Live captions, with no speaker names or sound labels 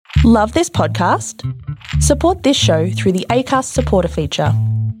Love this podcast? Support this show through the Acast supporter feature.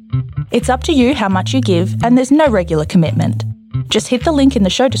 It's up to you how much you give, and there's no regular commitment. Just hit the link in the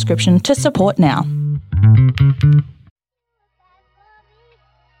show description to support now.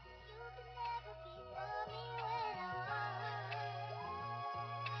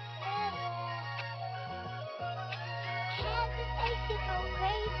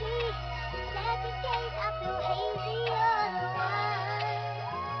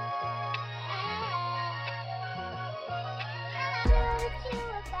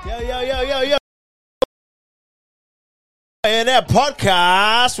 Yo. And that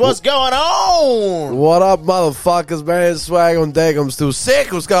podcast, what's going on? What up, motherfuckers, man? Swag on deck. I'm still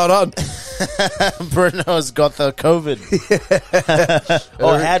sick. What's going on? Bruno's got the COVID.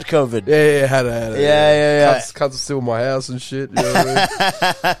 Or had COVID. Yeah, had it. Yeah. Cunts are still in my house and shit. You know what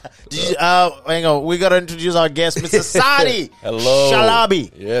I mean? Hang on, we got to introduce our guest, Mr. Sadi. Hello.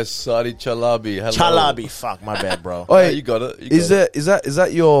 Chalabi. Yes, Sadi Chalabi. Hello. Chalabi. Fuck, my bad, bro. Oh, You got it. Is that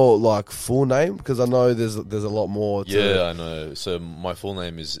your like full name? Because I know there's a lot more. Yeah, I know. So my full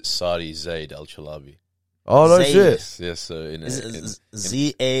name is Sadi Zaid Al Chalabi. Oh no Zaid. shit. Yes. So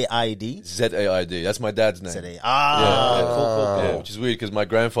Z-A-I-D? Zaid. That's my dad's name. Z-A. Cool. Yeah, which is weird because my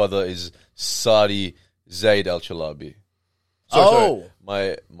grandfather is Sadi Zaid Al Chalabi. So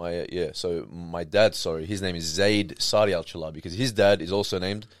my dad, his name is Zaid Sadi Al Chalabi because his dad is also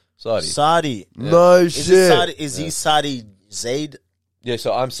named Sadi. Sadi. No Is shit. he Sadi Zaid? Yeah,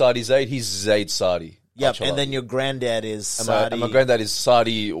 so I'm Sadi Zaid, he's Zaid Sadi. Yep, Al and then Chalabi. your granddad is And Sadi. my granddad is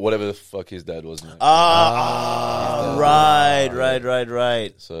Sadi, whatever the fuck his dad was. Right.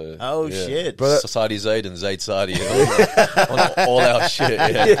 Right. So, Oh, yeah. shit. Bro, Sadi Zaid and Zaid Sadi on all our shit.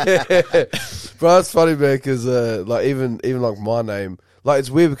 Yeah. Bro, it's funny, man, because like even like my name, like it's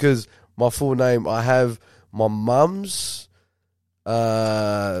weird because my full name, I have my mum's,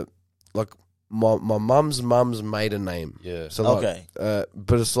 like my mum's maiden name. Yeah. So like, Okay.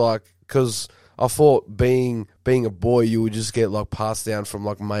 but it's like because I thought being a boy, you would just get like passed down from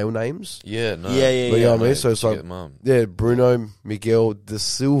like male names. Yeah, no. Yeah. You know what I mean? So it's You like get mum. yeah, Bruno Miguel da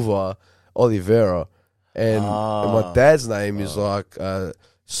Silva Oliveira, and my dad's name is like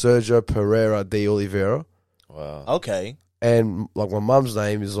Sergio Pereira de Oliveira, Wow. Okay. and like my mum's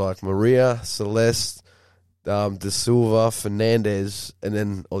name is like Maria Celeste da Silva Fernandez, and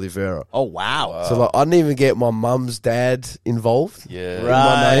then Oliveira. Oh, wow. So like I didn't even get my mum's dad involved. Yeah.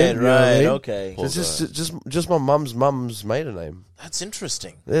 my name, you know what I mean? Okay. Poor It's just my mum's maiden name. That's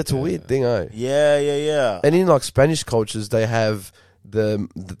interesting. Yeah, it's a weird thing, eh? Yeah. And in like Spanish cultures, they have the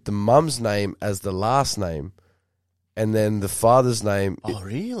mum's name as the last name, and then the father's name. Oh,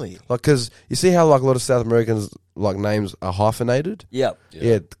 really? Like, because you see how like a lot of South Americans like names are hyphenated. Yep.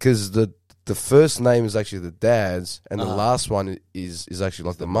 Yeah, because the first name is actually the dad's, and the last one is actually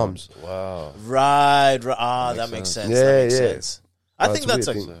like the mum's. Wow. Right. That makes sense. Yeah, That makes yeah. sense. I Oh, think it's a that's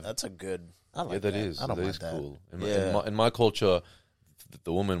weird a thing. that's a good. I like Yeah, that is. I don't That mind is that. cool. Yeah. In my culture,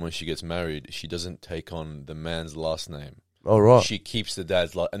 the woman, when she gets married, she doesn't take on the man's last name. Oh right. She keeps the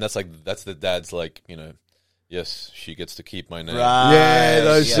dad's last, and that's the dad's like, yes, she gets to keep my name. Right. Yeah,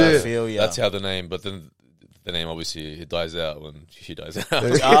 no I shit. feel ya. That's how the name, but then the name obviously it dies out when she dies out.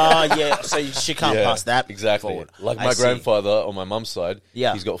 Yeah. So she can't Yeah, pass that exactly. forward. Like I my see. grandfather on my mum's side,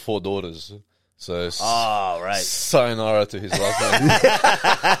 Yeah. he's got 4 daughters. So Oh, right. sayonara to his last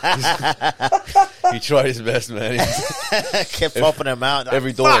name. He tried his best, man. Kept popping him out.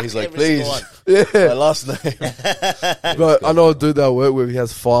 Every daughter, Fuck, he's like, every single please, one. my last name. But I know a dude that I work with. He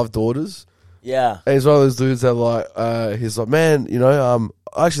has 5 daughters. Yeah. And he's one of those dudes that like, he's like, man,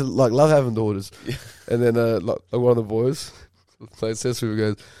 I actually like love having daughters. And then like one of the boys, like says to him,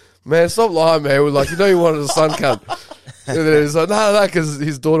 goes, man, stop lying, man. We're like, you wanted a son, cunt. And then he's like, no, because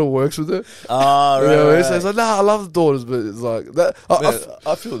his daughter works with her. Oh, You know what I mean? right. So he's like, I love the daughters, but it's like that. Man,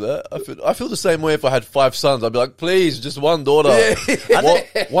 I feel that. I feel the same way if I had 5 sons. I'd be like, please, just one daughter.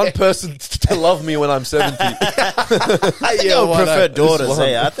 One person to love me when I'm 70. I think I would prefer daughters.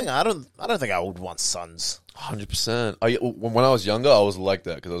 Hey, I don't think I would want sons. 100%. When I was younger, I was like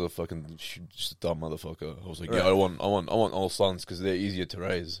that because I was a fucking just a dumb motherfucker. I was like, yeah, I want all sons because they're easier to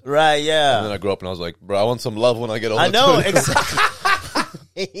raise. Right, And yeah. then I grew up and I was like, bro, I want some love when I get older. I know, too. exactly.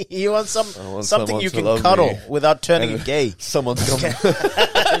 You want want something someone you to can love cuddle me. without turning And- gay. Someone to come,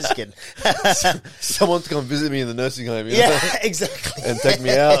 Just kidding. someone to come visit me in the nursing home, Yeah, exactly. and take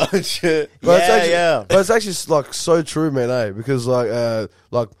me out and shit. But it's Yeah, actually, yeah. But it's actually like so true, man. Because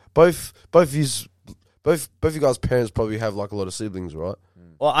like both you guys' parents probably have like a lot of siblings, right?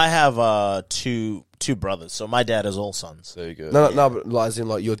 Well, I have two brothers, so my dad is all sons. There you go. No, but like, as in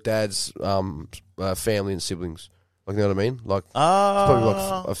like your dad's family and siblings. Like, you know what I mean? Like, it's probably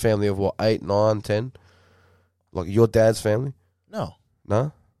like a family of what, 8, 9, 10? Like your dad's family? No.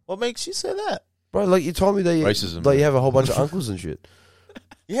 No? What makes you say that? Bro, like you told me that Racism, you have a whole bunch of uncles and shit.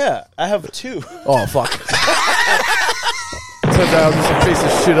 Yeah, I have 2. Oh, fuck. Turns out I'm just a piece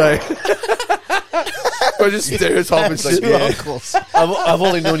of shit, eh? Bro, just stereotyping shit. 2 uncles. I've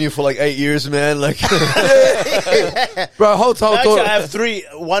only known you for like 8 years, man. Like, bro, whole time I thought I have 3.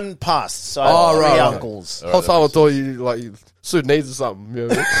 1 passed, so I have 3 uncles. Whole time I thought you like Sudanese or something. You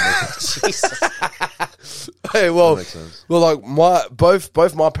know what I mean? Jesus. Hey, that makes sense. well, like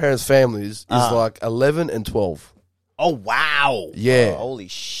both my parents' families is like 11 and 12. Oh, wow. Yeah. Oh, holy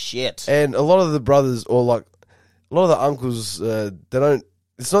shit. And a lot of the brothers or like a lot of the uncles, they don't.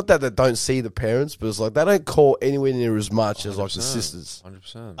 It's not that they don't see the parents, but it's like they don't call anywhere near as much as like the sisters.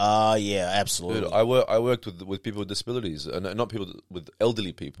 100%. Yeah, absolutely. Dude, I worked with people with disabilities, and not people with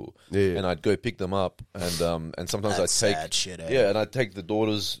elderly people. Yeah. And I'd go pick them up, and sometimes That's I'd take sad shit, eh? yeah, and I'd take the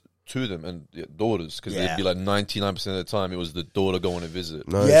daughters to them, and daughters, because they'd be like 99% of the time it was the daughter going to visit.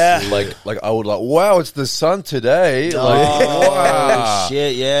 No, Yeah. shit. Like I would like, wow, it's the son today. Oh, Like, wow.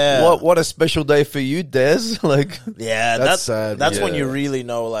 shit, yeah. What a special day for you, Des. Like, Yeah, That's sad. That's when Yeah. you really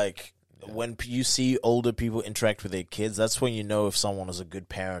know, like, when you see older people interact with their kids, that's when you know if someone is a good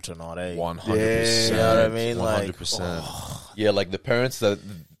parent or not, eh? 100%. Yeah. You know what I mean? Like, 100%. Yeah, like the parents that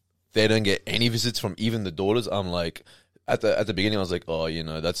they don't get any visits from, even the daughters. I'm like, at the beginning, I was like, oh, you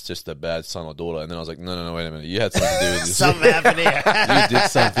know, that's just a bad son or daughter. And then I was like, no, wait a minute. You had something to do with this. something happened here. You did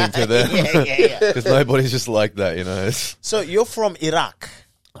something to them. yeah. Because nobody's just like that, you know. So you're from Iraq.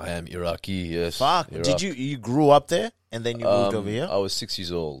 I am Iraqi, yes. Fuck. Iraq. Did you grew up there and then you moved over here? I was 6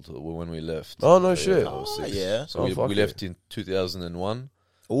 years old when we left. Oh, no shit. I was Oh, 6. yeah. So Oh, we fuck left in 2001.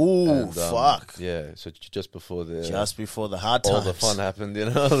 Ooh, And, fuck. Yeah, so just before the Just before the hard all times. the fun happened, you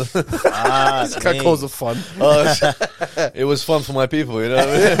know. Ah, Can't me. cause it fun. It was fun for my people, you know what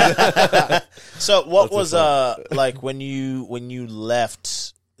I mean? So what was like when you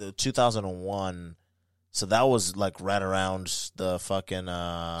left 2001? So that was like right around the fucking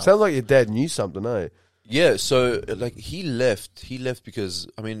Sounds like your dad knew something, eh? Yeah, so like he left because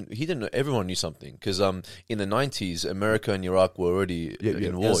I mean he didn't know, everyone knew something because in the 90s America and Iraq were already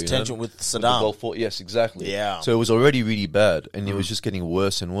in war. there was you tension know? with The Saddam. Gulf War, yes, exactly. Yeah. So it was already really bad, and it was just getting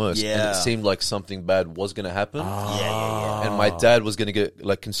worse and worse. And Yeah. it seemed like something bad was going to happen. Yeah. And my dad was going to get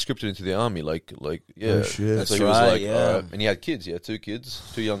like conscripted into the army, like yeah. Oh, shit. And so That's he was right, like, yeah. all right. And he had kids,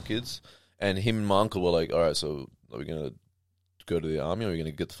 2 young kids, and him and my uncle were like, all right, so are we going to go to the army or are we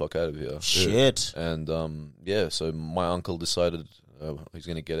going to get the fuck out of here? Shit. And so my uncle decided he's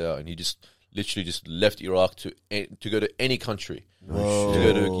going to get out, and he just literally just left Iraq to go to any country, to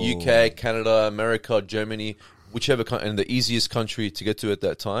go to UK, Canada, America, Germany, whichever country. And the easiest country to get to at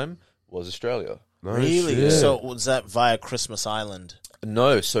that time was Australia. No Really? shit. So was that via Christmas Island?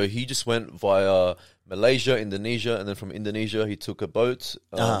 No, so he just went via Malaysia, Indonesia, and then from Indonesia he took a boat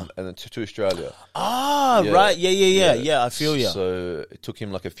and then to Australia. Ah, Yeah. right. Yeah. I feel you. So it took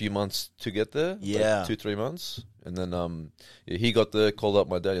him like a few months to get there. Yeah. Like 2-3 months. And then he got there, called up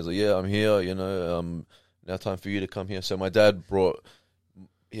my dad. He was like, yeah, I'm here, you know, now time for you to come here. So my dad brought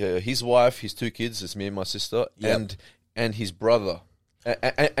his wife, his 2 kids, it's me and my sister, Yep. and his brother.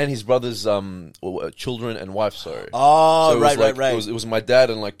 And his brother's children and wife, sorry. Oh, So it was right. like, It was my dad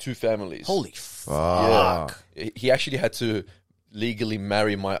and like 2 families. Holy fuck. He actually had to legally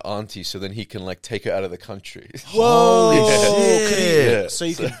marry my auntie so then he can like take her out of the country. Whoa. Yeah. Could he- Yeah. So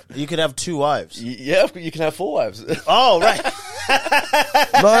you could have 2 wives. Yeah, you can have 4 wives. Oh, right.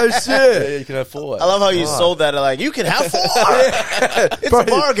 No Yeah, shit. you can have 4 wives. I love how you sold that. Like, you can have 4. It's a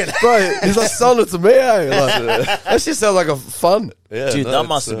bargain. Bro, he's like selling it to me, eh? Like, that shit sounds like a fun. Yeah, Dude, no, that it's,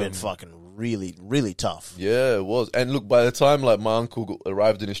 must have been fucking really, really tough. Yeah, it was. And look, by the time like my uncle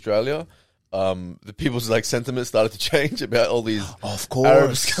arrived in Australia, the people's like sentiment started to change about all these Of course.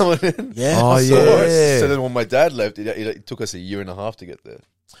 Arabs coming in. Yeah. Oh, of yeah. course. So then when my dad left, it took us a year and a half to get there.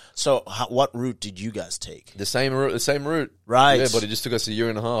 So what route did you guys take? The same route. Right. Yeah, but it just took us a year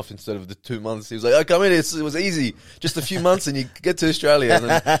and a half instead of the 2 months. He was like, oh, come in, it was easy. Just a few months and you get to Australia.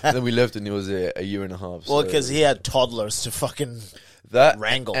 And then we left and it was a year and a half. Well, So because he had toddlers to fucking that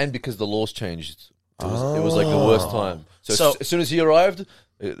wrangle. and because the laws changed. It was like the worst time. So- as soon as he arrived,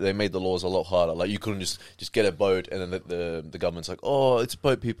 they made the laws a lot harder. Like you couldn't just get a boat, and then the government's like, "Oh, it's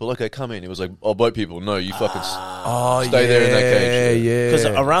boat people. Okay, come in." It was like, "Oh, boat people. No, you fucking Oh, stay there in that cage." Yeah. Because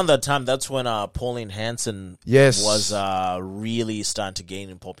around that time, that's when Pauline Hanson Yes. was really starting to gain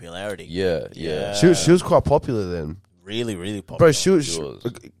in popularity. Yeah. She was quite popular then. Really, really popular. Bro, she was.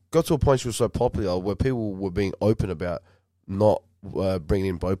 got to a point she was so popular where people were being open about not bringing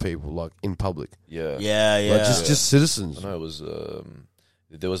in boat people like in public. Yeah. Yeah. Like, just citizens. I know it was.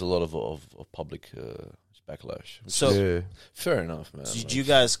 There was a lot of public backlash. So fair enough, man. did you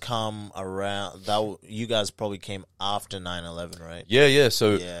guys come around? You guys probably came after 9/11, right? Yeah.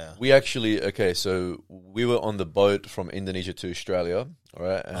 So we actually So we were on the boat from Indonesia to Australia. All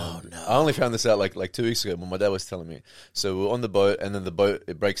right. And I only found this out like 2 weeks ago when my dad was telling me. So we're on the boat, and then the boat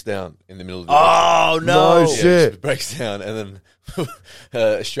it breaks down in the middle of the ocean. Oh no! Shit! It breaks down, and then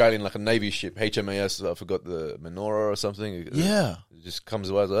Australian like a Navy ship, HMAS. I forgot the Menorah or something. Yeah. It just comes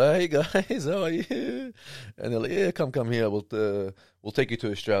away. Like, hey guys, how are you? And they're like, yeah, come here. We'll take you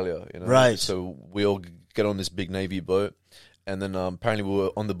to Australia. You know? Right. So we all get on this big Navy boat. And then apparently we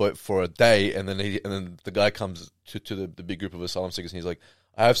were on the boat for a day, and then the guy comes to the big group of asylum seekers, and he's like,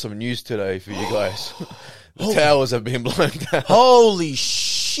 "I have some news today for you guys. The towers have been blown down." Holy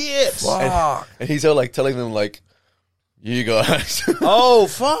shit! Fuck. And he's all like telling them like, "You guys, Oh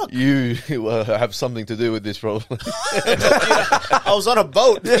fuck! you have something to do with this problem." I was on a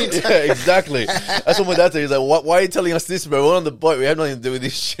boat. Yeah, exactly. That's what my dad said. He's like, "Why are you telling us this, bro? We're on the boat. We have nothing to do with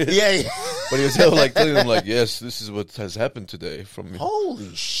this shit." Yeah. But he was telling them like, "Yes, this is what has happened today." From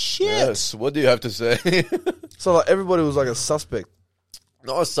Holy shit! yes, what do you have to say? So like everybody was like a suspect.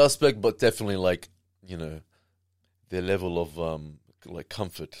 Not a suspect, but definitely like, you know, their level of like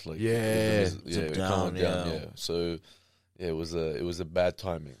comfort. Like Yeah. Down. So it was a bad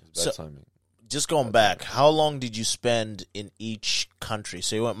timing. Timing. Just going back, how long did you spend in each country?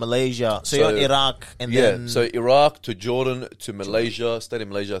 So you went Malaysia, so you went Iraq, and then so Iraq to Jordan to Malaysia. Stayed in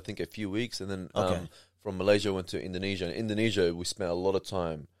Malaysia, I think, a few weeks, and then from Malaysia went to Indonesia. In Indonesia, we spent a lot of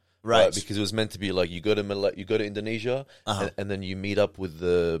time, right? Because it was meant to be like you go to Indonesia, and then you meet up with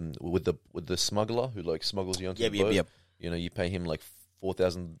the smuggler who like smuggles you onto the boat. You know, you pay him like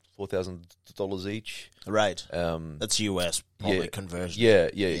 $4,000 each. Right. That's US probably conversion. Yeah,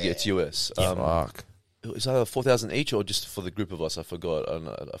 it's US. Fuck. It's either 4,000 each or just for the group of us. I forgot.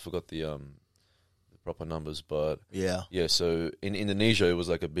 I forgot the proper numbers, but yeah. So in Indonesia, it was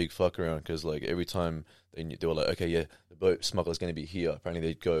like a big fuck around because like every time they were like, okay, yeah, the boat smuggler's going to be here. Apparently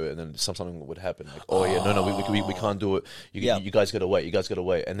they'd go, and then something would happen. Like, we can't do it. You guys got to wait. You guys got to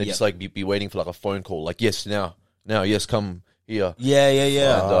wait, and then just like be waiting for like a phone call. Like, yes, now, yes, come. Yeah.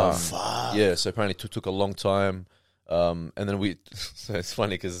 And, so apparently it took a long time. And then so it's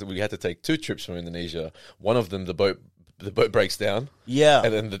funny because we had to take 2 trips from Indonesia. One of them, the boat breaks down. Yeah.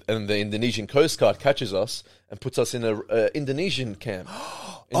 And then the Indonesian Coast Guard catches us and puts us in a Indonesian camp.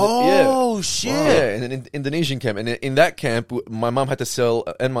 Shit. Yeah, in an Indonesian camp. And in that camp, my mom had to sell,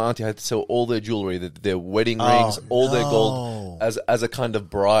 and my auntie had to sell all their jewelry, their wedding rings, all their gold, as a kind of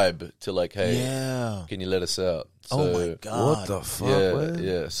bribe to like, hey, can you let us out? So, oh my God. What the fuck?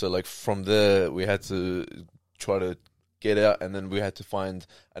 Yeah. So like from there, we had to try to get out, and then we had to find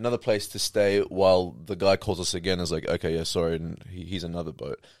another place to stay while the guy calls us again. Is like, okay, yeah, sorry, and he's another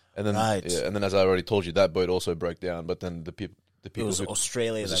boat. And then, and then as I already told you, that boat also broke down. But then the people, it was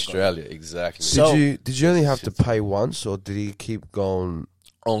Australia. Exactly. So, did you only have to pay once, or did he keep going?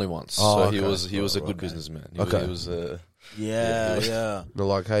 Only once. Oh, so he was a good businessman. He was Yeah. They're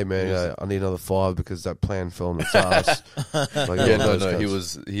like, hey man, I need another 5 because that plan fell on its ass. Like, he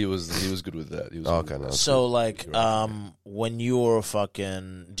was good with that. He was okay, no. So like, when you were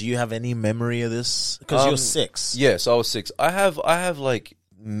do you have any memory of this? Because you're 6. Yes, I was 6. I have like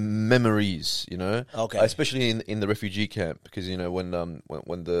memories, you know. Okay. Especially in the refugee camp, because you know when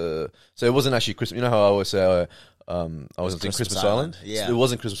so it wasn't actually Christmas. You know how I always say I was in Christmas Island. Yeah. It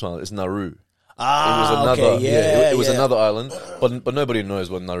wasn't Christmas Island. It's Nauru. It was another island, but nobody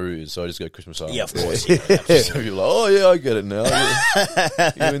knows what Nauru is, so I just go Christmas Island. Yeah, of course. So people are like, oh yeah, I get it now.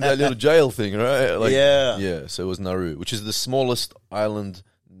 You're in that little jail thing, right? Like, yeah. So it was Nauru, which is the smallest island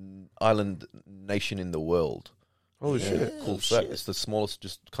nation in the world. Holy shit! Cool fact. It's the smallest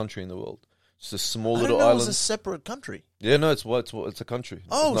just country in the world. It's a small I little didn't know island. It was a separate country. Yeah, no, it's a country.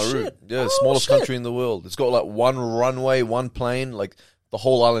 Oh, it's Nauru. shit. Yeah, Oh, smallest shit. country in the world. It's got like one runway, one plane, like. The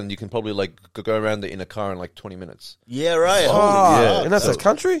whole island, you can probably like go around it in a car in like 20 minutes. Yeah, right. Yeah, and that's a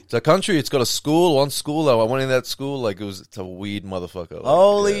country. It's a country. It's got a school. One school. I went in that school. Like it's a weird motherfucker. Like,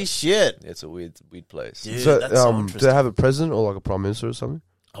 Holy shit! Yeah, it's a weird place. Dude, So, that's so do they have a president or like a prime minister or something?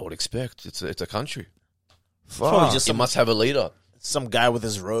 I would expect it's a country. Probably just It must have a leader. some guy with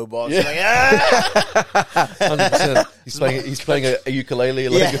his robot. Yeah. Like, 100%. He's playing a ukulele.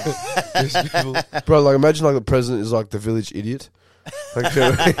 Like, these people. Bro, like imagine like the president is like the village idiot. Like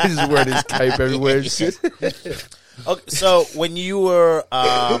he's just wearing his cape everywhere and shit. Okay, so when you were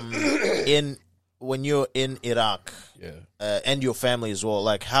in Iraq, and your family as well,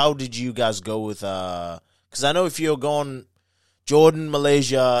 like how did you guys go with? Because I know if you're going Jordan,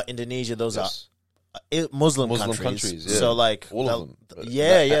 Malaysia, Indonesia. Those Yes. are Muslim countries. Yeah. So like all of them.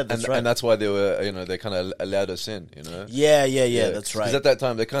 That's right. And that's why they were, they kind of allowed us in, Yeah, that's right. Because at that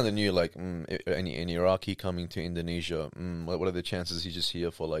time they kind of knew, like, any Iraqi coming to Indonesia, what are the chances he's just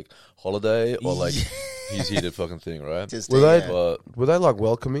here for like holiday or like he's here to fucking thing, right? Were they like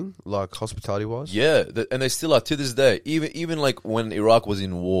welcoming, like hospitality wise? Yeah, and they still are to this day. Even like when Iraq was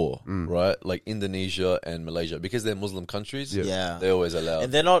in war, right? Like Indonesia and Malaysia, because they're Muslim countries. Yeah. They always allow.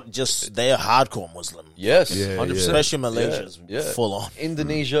 And they're not just, they're hardcore Muslim. Yes, Yeah, 100%. Especially Malaysia's full on.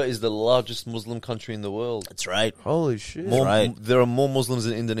 Indonesia is the largest Muslim country in the world. That's right. Holy shit! Right. There are more Muslims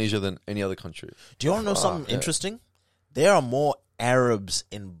in Indonesia than any other country. Do you want to know something interesting? There are more Arabs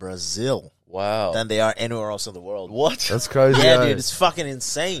in Brazil Wow. than they are anywhere else in the world. What? That's crazy. Yeah, dude, it's fucking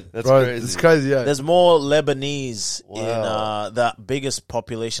insane. That's Bro, crazy. it's crazy. Yeah, There's more Lebanese Wow. in the biggest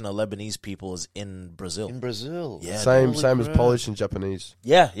population of Lebanese people is in Brazil. In Brazil. Yeah. same Holy as crap. Polish and Japanese,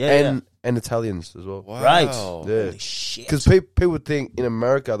 Yeah. and Italians as well. Wow. Right. Yeah. Holy shit. Because people think in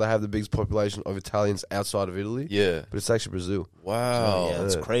America they have the biggest population of Italians outside of Italy. Yeah. But it's actually Brazil. Wow. Yeah,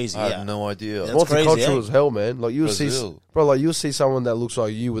 it's crazy. I Yeah. had no idea. That's crazy, Multicultural eh? as hell, man. Like you'll Brazil. you'll see someone that looks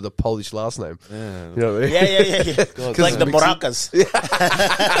like you with a Polish last name. Yeah. You know what I mean? Yeah. God, like the mixing- maracas.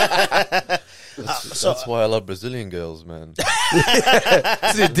 That's why I love Brazilian girls, man.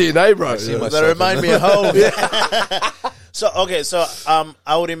 It's your DNA, bro. see Yeah. my- That remind me of home. So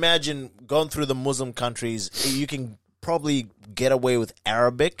I would imagine going through the Muslim countries, you can probably get away with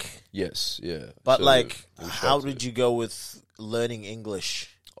Arabic, Yes, yeah. but So, like, we how tried to. did you go with learning English?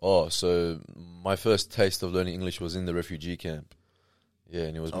 Oh, so my first taste of learning English was in the refugee camp. Yeah,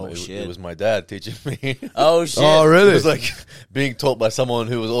 and it was shit. it was my dad teaching me. Oh shit! Oh, It really? was like being taught by someone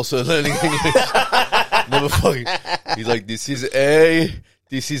who was also learning English. Never fucking. He's like, this is A,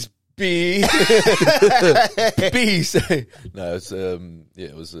 this is B, B. Say no. It's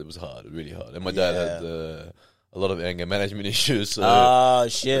it was hard, really hard. And my dad had a lot of anger management issues. So Oh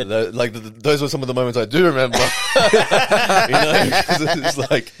shit! those were some of the moments I do remember. 'Cause it's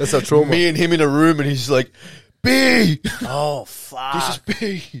like That's a trauma. me and him in a room, and he's like, B, Oh fuck! this is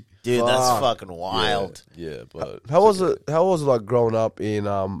B. Dude, that's Fuck. fucking wild. Yeah, but How was it? How was it like growing up in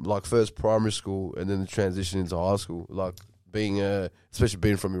like first primary school and then the transition into high school? Like being especially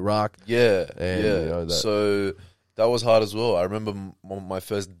being from Iraq. Yeah, And, yeah. you know, that- So that was hard as well. I remember my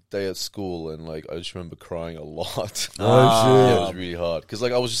first day at school, and like I just remember crying a lot. Yeah, it was really hard because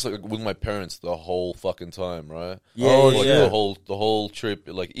like I was just like with my parents the whole fucking time, right? Yeah, Like yeah. the whole trip.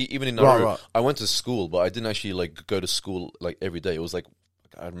 Like even in Nauru, Right. I went to school, but I didn't actually like go to school like every day. It was like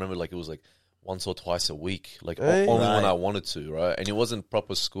I remember like it was like once or twice a week, like Hey. only when Right. I wanted to, right? And it wasn't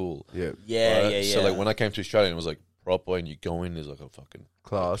proper school. Yeah. Yeah, right? yeah. So like when I came to Australia, it was like proper, and you go in, there's like a fucking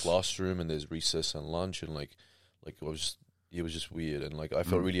Classroom, and there's recess and lunch, and like it was just weird, and like I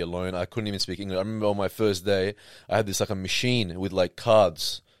felt really alone. I couldn't even speak English. I remember on my first day, I had this like a machine with like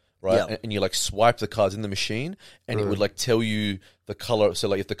cards, right? Yeah. And you like swipe the cards in the machine, and it would like tell you the color. So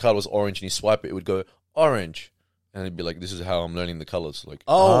like if the card was orange and you swipe it would go orange, and it'd be like, this is how I'm learning the colors, like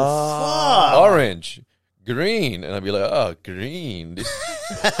Oh orange, green, and I'd be like, oh, green. This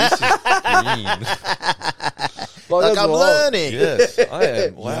is green. Like I'm learning. Yes, I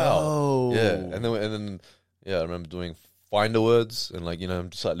am. Wow. Yo. Yeah, and then I remember doing finder words, and like I'm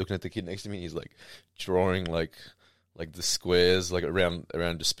just like looking at the kid next to me. He's like drawing like the squares like around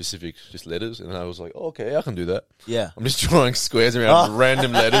the specific just letters, and I was like, oh, okay, I can do that. Yeah. I'm just drawing squares around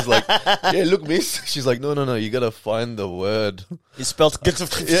random letters. Like, yeah, look, miss. She's like, no, you gotta find the word. You spelled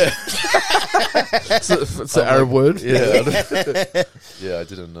Yeah, It's an Arab word. yeah, yeah. I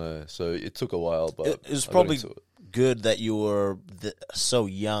didn't know, so it took a while, but It was I got probably into it. good that you were so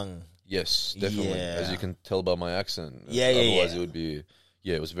young. Yes, definitely. Yeah. As you can tell by my accent. Yeah, Otherwise, yeah. it would be.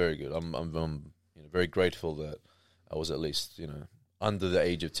 Yeah, it was very good. I'm very grateful that I was at least under the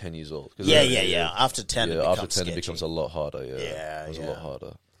age of 10 years old. 'Cause Yeah. After 10, it becomes after 10 sketchy. it becomes a lot harder. Yeah, Yeah, it was a lot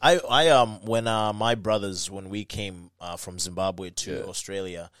harder. I when my brothers, when we came from Zimbabwe to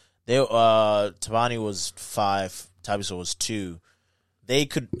Australia, they Tabani was 5, Tabiso was 2. They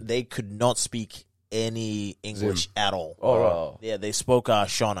could not speak any English at all. Oh, right. Wow. Yeah, they spoke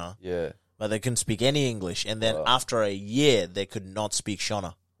Shona, Yeah. but they couldn't speak any English. And then after a year, they could not speak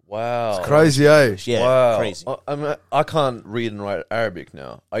Shona. Wow. Crazy, eh? Yeah, Wow. crazy. I can't read and write Arabic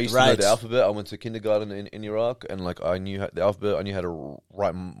now. I used to know Right. the alphabet. I went to kindergarten in Iraq, and like I knew the alphabet. I knew how to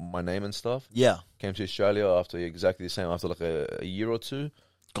write my name and stuff. Yeah, Came to Australia after exactly the same. After like a year or two,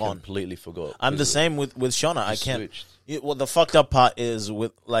 Gone. completely forgot. I'm the same with Shona. I Just can't. switched. Well, the fucked up part is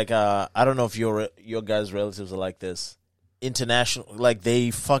with like I don't know if your guys' relatives are like this. International, like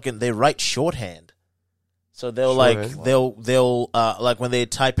they write shorthand. So they'll Sure, like man. they'll like when they're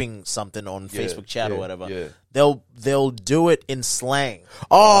typing something on Facebook chat or whatever, yeah. they'll do it in slang.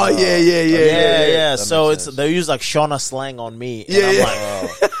 Oh yeah. Yeah. That So makes it's sense. they'll use like Shauna slang on me. And Yeah, I'm yeah.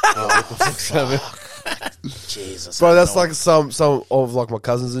 like, Jesus, Bro, I that's know. like some of like my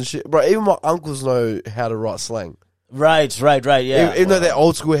cousins and shit. Bro, even my uncles know how to write slang. right. Yeah. Even though they're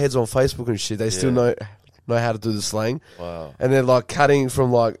old school heads on Facebook and shit, they still Yeah. know how to do the slang. Wow. And they're like cutting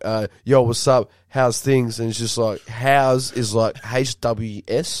from like, yo, what's up? How's things? And it's just like, how's is like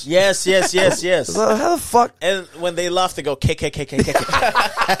HWS. Yes. It's like, how the fuck? And when they laugh, they go K. No, that's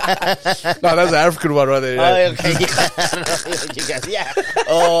an African one right there. Yeah. Oh, okay. You guys, yeah.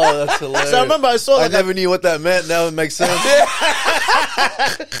 Oh, that's hilarious. So I remember I saw I like never knew what that meant. Now it makes sense. I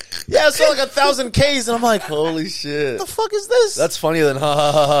saw like 1,000 Ks, and I'm like, what Holy shit. the fuck is this? That's funnier than ha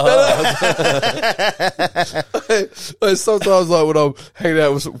ha ha ha. Like, sometimes like when I'm hanging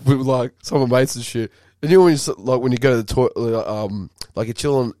out with like some of my mates and shit, and you know when when you go to the toilet, like you're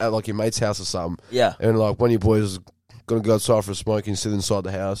chilling at like your mate's house or something, Yeah. and like one of your boys is gonna go outside for a smoke and sit inside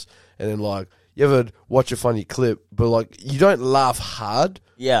the house, and then like you ever watch a funny clip, but like you don't laugh hard.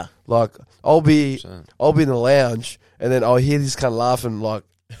 Yeah. Like I'll be in the lounge, and then I'll hear this kind of laughing like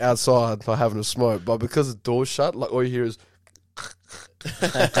outside for having a smoke, but because the door's shut, like all you hear is.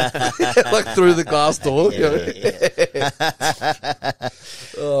 Like through the glass door. You know?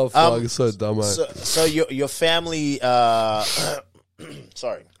 Oh fuck, it's so dumb, mate. So your family,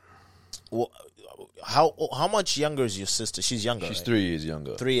 sorry. Well, how much younger is your sister? She's younger. She's right? 3 years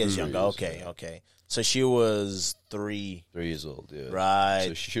younger. 3 years younger. Okay. So she was 3. 3 years old, yeah. Right.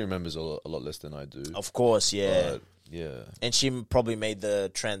 So she remembers a lot less than I do. Of course, yeah. But, yeah. And she probably made the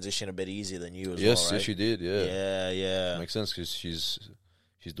transition a bit easier than you as well, Yes, right? yes, she did, yeah. Yeah. Makes sense because she's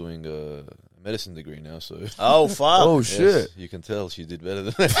doing a medicine degree now, so... Oh, fuck. Oh Yes, shit! you can tell she did better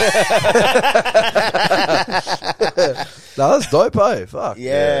than No, that's dope, eh? Fuck.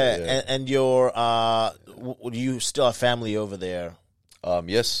 Yeah. yeah. And your, do you still have family over there?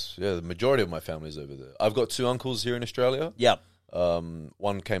 Yes, yeah, the majority of my family is over there. I've got 2 uncles here in Australia. Yeah.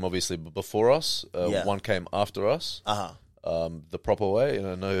 One came obviously before us. Yeah. One came after us. Uh-huh. The proper way,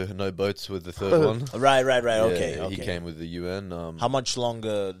 no boats with the third one. Right. Yeah, Okay. He came with the UN. How much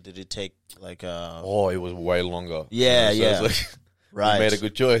longer did it take? Like, Oh, it was way longer. Yeah, So yeah. It was like, right. we made a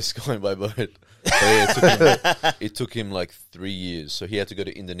good choice going by boat. So yeah, it took him like 3 years. So he had to go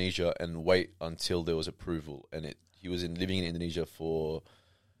to Indonesia and wait until there was approval. And he was living in Indonesia for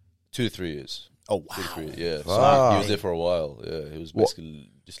 2 to 3 years. Oh, wow. 2 to 3 years, yeah. So Wow. he was there for a while. Yeah, he was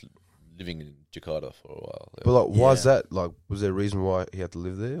basically just living in Jakarta for a while. Yeah. But like, why is Yeah. that? Like, was there a reason why he had to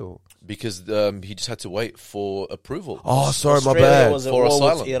live there? Or? Because he just had to wait for approval. Oh, sorry, my Australia bad. was at For war with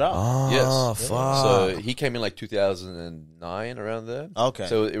asylum. Iraq. Ah, Yes. fuck. So he came in like 2009, around there. Okay.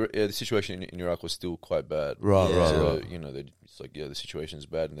 So the situation in Iraq was still quite bad. Right, Yeah. right, So, right. it's like, the situation's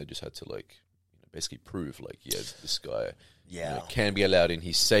bad, and they just had to like basically prove like, this guy Yeah. can be allowed in.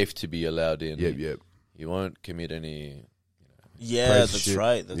 He's safe to be allowed in. Yep. He won't commit any. Yeah, Crazy that's shit.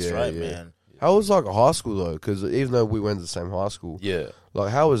 right. That's Yeah, right, yeah. man. How was like high school though? Because even though we went to the same high school, Yeah.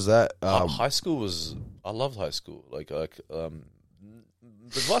 like how was that? High school was. I loved high school. The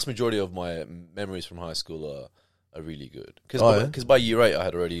vast majority of my memories from high school are really good. Because Oh, yeah? by year 8, I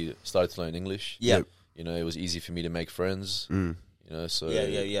had already started to learn English. Yeah. It was easy for me to make friends. So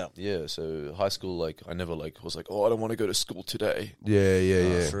Yeah. So high school, like I never was like, oh, I don't want to go to school today.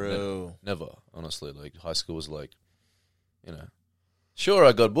 yeah. True. Never, honestly. Like high school was like, sure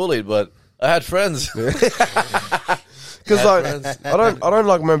I got bullied, but I had friends. Because like I don't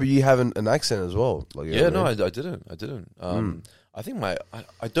like remember you having an accent as well. Like you know Yeah, what no, I mean? I didn't. I think I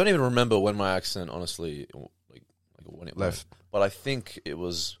don't even remember when my accent, honestly, like when it Left. But I think it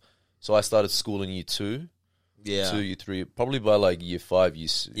was. So I started school in year 2, Yeah. year 3, probably by like year 5, year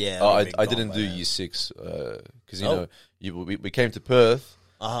 6. Yeah, I been didn't gone do by then. year 6 because Oh. we came to Perth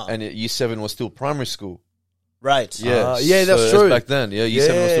Uh-huh. and year 7 was still primary school. Right. Yeah, that's so it was true. back then. Yeah, year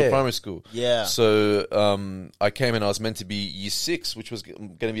 7 was Yeah. still primary school. Yeah. So I came and I was meant to be year 6, which was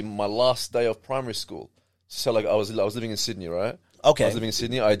going to be my last day of primary school. So like I was living in Sydney, right? Okay. I was living in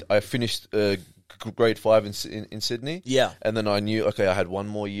Sydney. I finished grade 5 in Sydney. Yeah. And then I knew, okay, I had one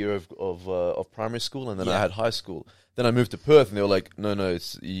more year of primary school, and then I Yeah. had high school. Then I moved to Perth, and they were like, no,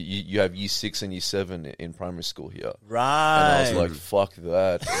 it's you have year 6 and year 7 in primary school here. Right. And I was like, fuck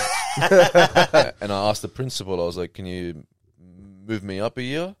that. And I asked the principal, I was like, can you moved me up a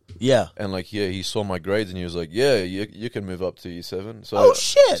year. Yeah. And like, yeah, he saw my grades and he was like, yeah, you can move up to year 7. So Oh,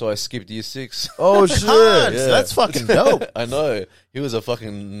 shit. So I skipped year 6. Oh shit! Cunts, Yeah. That's fucking dope. I know. He was a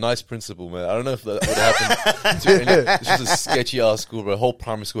fucking nice principal, man. I don't know if that would happen to any. It's just a sketchy ass school, bro. The whole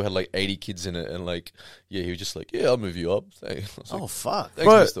primary school had like 80 kids in it. And like, yeah, he was just like, yeah, I'll move you up. I was like, Oh, fuck. thanks,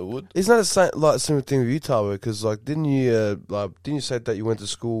 Bro, Mr. Wood. Isn't that the same, like similar thing with you, Tabo? Because like, didn't you say that you went to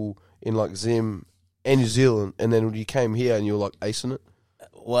school in like Zim and New Zealand, and then you came here and you were like acing it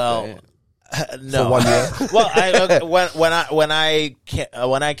Well, no. for 1 year? Well, when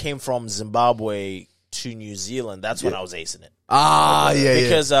I came from Zimbabwe to New Zealand, that's when I was acing it. Yeah.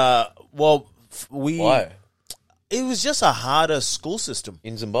 Because Why? it was just a harder school system.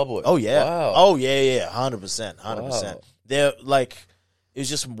 In Zimbabwe? Oh yeah. Wow. Oh yeah. 100%. Wow. They're like, it was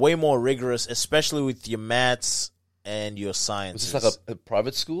just way more rigorous, especially with your maths and your Was sciences. this like a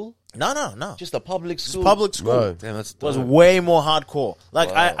private school? No. Just a public It's school? public school. No. Damn, that's It was dope. way more hardcore. Like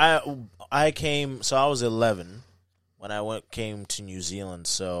Wow. I came, so I was 11 when I came to New Zealand.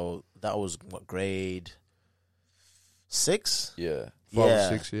 So that was what, grade 6? Yeah. 5 yeah. or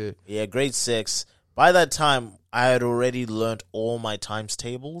 6, yeah. Yeah, grade 6. By that time, I had already learnt all my times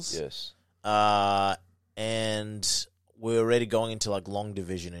tables. Yes. And we're already going into like long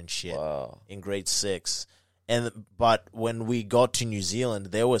division and shit Wow. in grade 6. But when we got to New Zealand,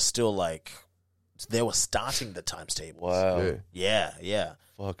 they were still like, they were starting the times tables. Wow. Yeah. Yeah.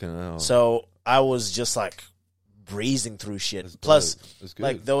 Fucking hell. So I was just like breezing through shit. That's Plus, dope. That's good.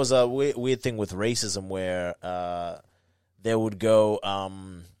 like there was a weird thing with racism where they would go.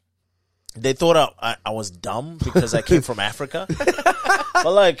 They thought I was dumb because I came from Africa,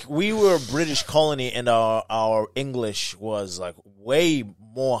 but like we were a British colony and our English was like way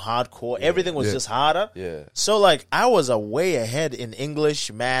more hardcore. Everything was just harder. Yeah. So like I was way ahead in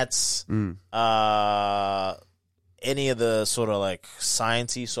English, maths, any of the sort of like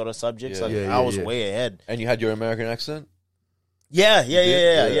sciencey sort of subjects. Yeah. Like Yeah, I was yeah. way ahead. And you had your American accent? Yeah.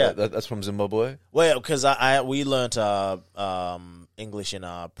 That's from Zimbabwe? Well, because we learnt English in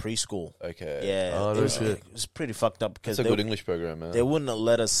preschool. Okay. Yeah, Oh, no shit. it was pretty fucked up because It's a good English program, man. they wouldn't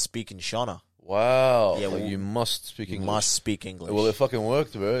let us speak in Shona. Wow. Yeah, Like, well, you must speak You English. must speak English. Well, it fucking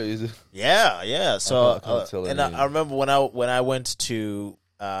worked, bro. Yeah. So, I can't tell and any- I remember when I went to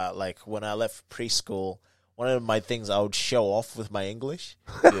like when I left preschool, one of my things I would show off with my English.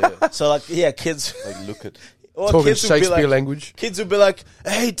 Yeah. So like, yeah, kids. Like, look at... Well, Talking kids would be Shakespeare like, language. Kids would be like,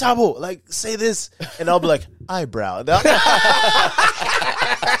 "Hey, Tabo, like say this," and I'll be like, "Eyebrow."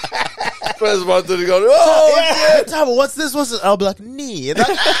 First one to go, oh, yeah, Tabo, what's this? What's this? I'll be like, "Knee." And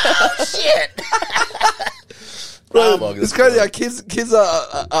shit. bro, Fuck, it's that's crazy. dope. Like, kids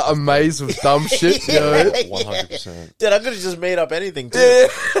are amazed with dumb shit. You know? 100%. Dude, I could have just made up anything too.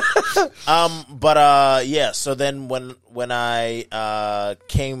 Yeah. So then when I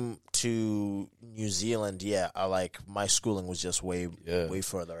came to New Zealand, I like my schooling was just way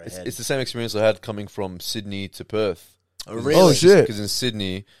further ahead. It's the same experience I had coming from Sydney to Perth. Really? Oh, shit. Because in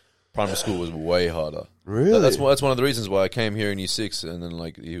Sydney, primary school was way harder. Really? That's one of the reasons why I came here in year 6, and then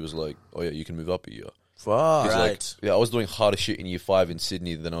like he was like, "Oh yeah, you can move up a year." Fuck. He's Right. like, yeah, I was doing harder shit in year 5 in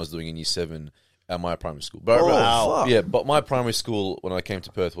Sydney than I was doing in year 7 at my primary school. But wow. fuck. yeah, but my primary school when I came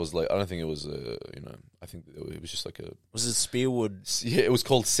to Perth was like, I don't think it was I think it was just like Was it Spearwood? yeah, it was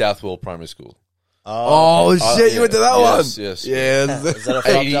called Southwell Primary School. Oh, shit, you went to that yes, one? yes. Yeah. Is that a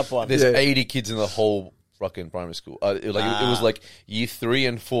fucked up one? There's Yeah. 80 kids in the whole fucking primary school. It was like year 3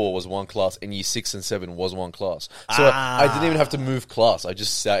 and 4 was one class, and year 6 and 7 was one class. So I didn't even have to move class. I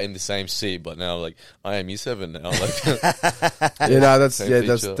just sat in the same seat. But now, like, I am year 7 now. Like, Yeah, no, that's Same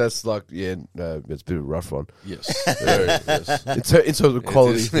teacher. that's like no, it's a bit of a rough one yes, very, yes. in terms of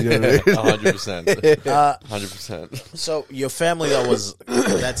quality. You know what I mean? 100%, 100%. So your family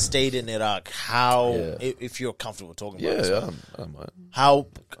that stayed in Iraq, how Yeah. if you're comfortable talking about Yeah, this, yeah, I don't mind. how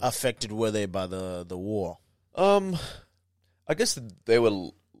affected were they by the war? I guess they were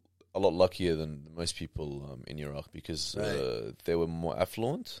a lot luckier than most people in Iraq because they were more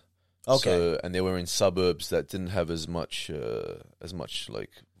affluent. Okay. So, and they were in suburbs that didn't have as much like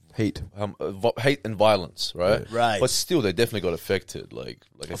Heat. hate and violence, right? Right. But still, they definitely got affected. Like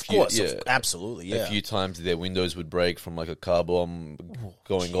a Of few, course, yeah, absolutely, yeah. a few times their windows would break from like a car bomb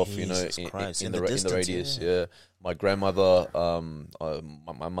going off. You know, Jesus in Christ, in in the the distance, radius. yeah. Yeah. My grandmother,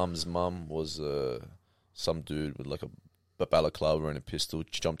 my mum's mum was some dude with like a balaclava and a pistol,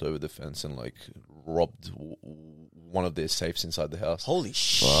 jumped over the fence and like robbed one of their safes inside the house. Holy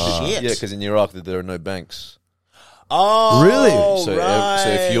shit! Yeah, because in Iraq there are no banks. Oh, Really? So, right.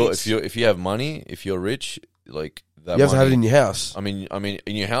 if you have money, if you're rich, like that You have to have it money- in your house. I mean,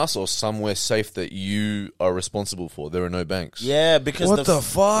 in your house or somewhere safe that you are responsible for. There are no banks. Yeah, because What the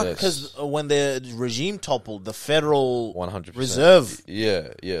fuck? Yes. Because when the regime toppled, the Federal 100%. Reserve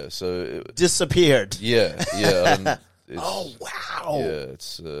Yeah. So, disappeared. yeah. And it's, Oh wow! Yeah,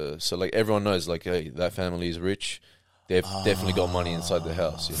 it's so like everyone knows, like, hey, that family is rich. They've definitely got money inside the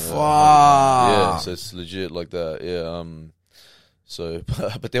house. You know? Yeah, so it's legit like that. Yeah. So,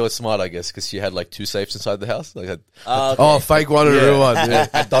 but they were smart, I guess, because she had like 2 safes inside the house. Like, Oh, fake one and a real one. Yeah.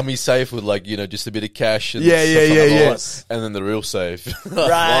 a dummy safe with like just a bit of cash. And Yeah, stuff like yeah. that. And then the real safe.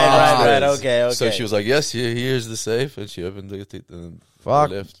 Right. Okay. So she was like, "Yes, here's the safe," and she opened it and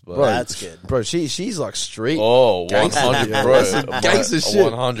Fuck, left. But bro. That's good. Bro, she's like street. Oh, Gangster. 100, Yeah, bro. that's gangster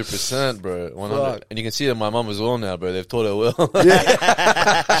shit. 100%, bro. 100. Fuck. And you can see it in my mum as well now, bro. They've taught her well.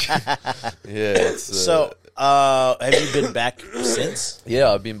 Yeah. It's, So, have you been back since?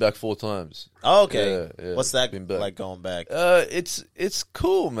 yeah, I've been back 4 times. Oh, okay. Yeah, What's that been back. like going back? It's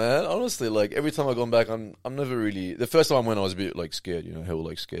cool, man. Honestly, like every time I've gone back, I'm never really. The first time I went, I was a bit like scared. Hell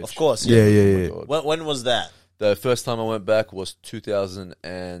like scared. Of course. Yeah. Oh, When was that? The first time I went back was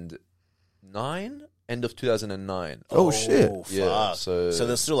 2009, end of 2009. Oh, shit. Fuck. Yeah, So so-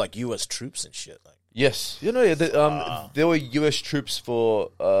 there's still like U.S. troops and shit. Like, Yes, there were US troops for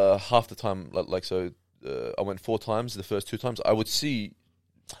half the time. I went 4 times. The first 2 times, I would see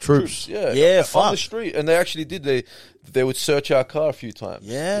Troops. Yeah, on fuck. the street, and they actually did. They would search our car a few times.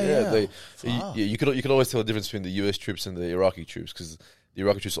 Yeah. You could always tell the difference between the US troops and the Iraqi troops because the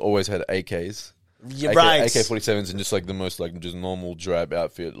Iraqi troops always had AKs. You're right. AK-47s and just like the most like just normal drab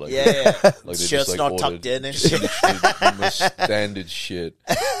outfit. Like, Yeah. like they Shirt's just, like, not ordered- tucked in and shit. the most standard shit.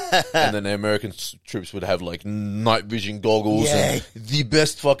 And then the American troops would have like night vision goggles and the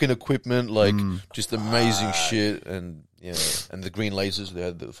best fucking equipment, like just amazing shit. And yeah, and the green lasers. They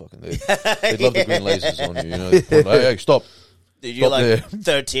had the fucking. They love the green lasers on you. Hey, stop. Dude, you're Stop like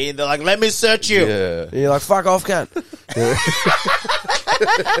there. 13. They're like, let me search you. Yeah, And you're like, fuck off, cunt.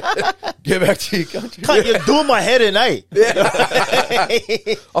 get back to your country. Can't you do my head in, eh?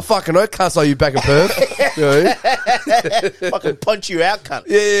 I fucking know, cunt, saw you back in Perth. Yeah. Fucking punch you out, cunt.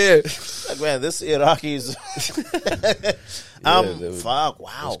 Yeah. Like, man, this Iraqis. they would- Fuck,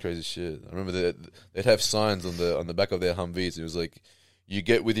 wow. That's crazy shit. I remember they'd have signs on the back of their Humvees. It was like, you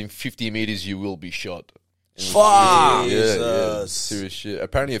get within 50 meters, you will be shot. Fuck. Yeah, serious shit.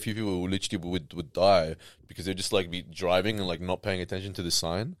 Apparently, a few people literally would die because they'd just like be driving and like not paying attention to the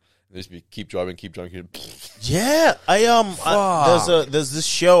sign. They just be keep driving. Yeah, there's this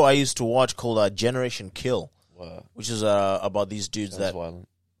show I used to watch called Generation Kill, Wow, which is about these dudes that's that. violent.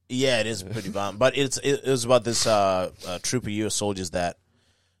 Yeah, it is pretty violent, but it was about this troop of U.S. soldiers that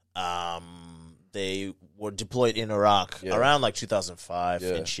they were deployed in Iraq around like 2005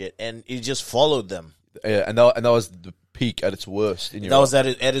 and shit, and it just followed them. Yeah, and that was the peak at its worst. In That Iraq. was at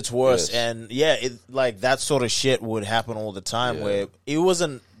its worst, Yes. and yeah, like that sort of shit would happen all the time. Where it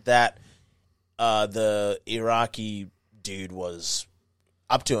wasn't that the Iraqi dude was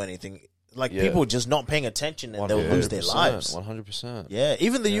up to anything. Like people were just not paying attention, and they'll lose their lives. 100%. Yeah,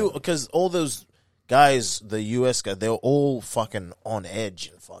 even because all those guys, the US guys, they were all fucking on edge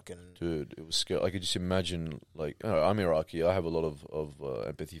and fucking. Dude, it was scary. I could just imagine, like, I'm Iraqi. I have a lot of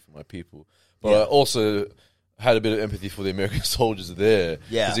empathy for my people. But I also had a bit of empathy for the American soldiers there.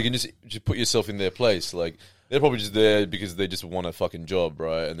 Yeah. Because you can just put yourself in their place. Like, they're probably just there because they just want a fucking job,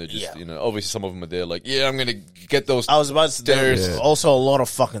 right? And they're just, obviously some of them are there like, yeah, I'm going to get those. I was about to. There's also a lot of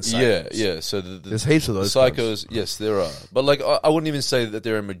fucking. Psychos. Yeah. So There's heaps of those psychos. Yes, there are. But like, I wouldn't even say that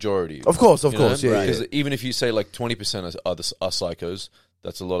they're a majority. Of course, You know? yeah. Because even if you say like 20% are psychos,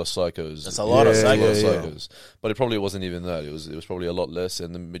 that's a lot of psychos. That's a lot of psychos. psychos. But it probably wasn't even that. It was probably a lot less,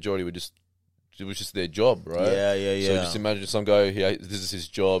 and the majority were just. It was just their job, right? Yeah. So just imagine some guy. This is his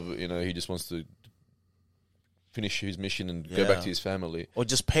job. He just wants to finish his mission and go back to his family, or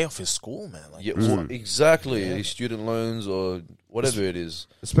just pay off his school, man. Like, exactly. His student loans or whatever it is.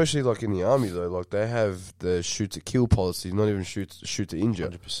 Especially like in the army though, like they have the shoot to kill policy, not even shoot to injure.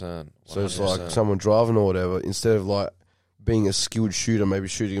 100%. So it's like someone driving or whatever, instead of like being a skilled shooter, maybe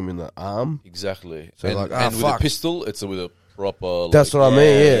shooting him in the arm. Exactly. So and, like, and with fuck. a pistol, it's with a proper. That's what I mean.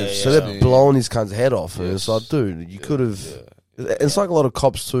 Yeah. yeah, So yeah. they're blowing his cunt's head off, and it's Yes. like, dude, you could have. It's like a lot of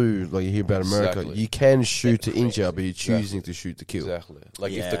cops too. Like you hear about America, Exactly. you can shoot to injure, but you're choosing to shoot to kill. Exactly.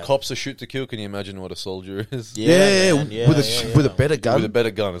 Like if Yeah. the cops are shoot to kill, can you imagine what a soldier is? Yeah, man. with a better gun. With a better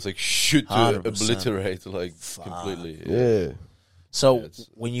gun, it's like shoot to 100%. obliterate, like completely. yeah. So it's-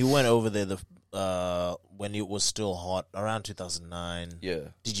 when you went over there, when it was still hot around 2009, Yeah.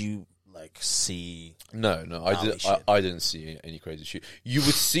 did you like see. No, gnarly shit. I didn't see any crazy shit. You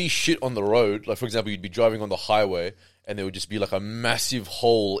would see shit on the road, like for example, you'd be driving on the highway, and there would just be like a massive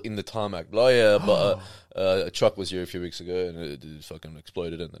hole in the tarmac. Oh yeah, but a truck was here a few weeks ago, and it fucking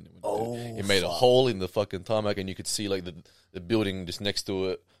exploded, and then it made a hole in the fucking tarmac, and you could see like the building just next to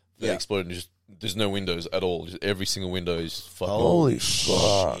it that exploded. And just there's no windows at all. Just every single window is fucking. Holy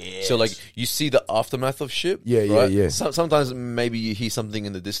fuck! So like you see the aftermath of shit. Yeah, right? yeah. Sometimes maybe you hear something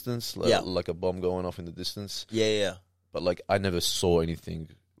in the distance, like a bomb going off in the distance. Yeah. But like I never saw anything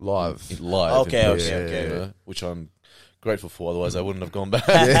Live. Okay. You know, which I'm grateful for. Otherwise, I wouldn't have gone back.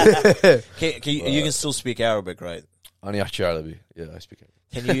 You can still speak Arabic, right? Ani ahki Arabi. Yeah, I speak Arabic.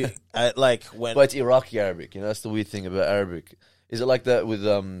 Can you like when? But it's Iraqi Arabic. You know, that's the weird thing about Arabic. Is it like that with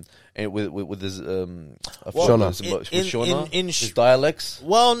this Shona? Shona? In His dialects?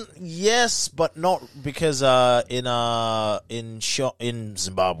 Well, yes, but not because in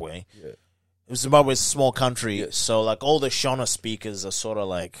Zimbabwe. Yeah. Zimbabwe is a small country, so like all the Shona speakers are sort of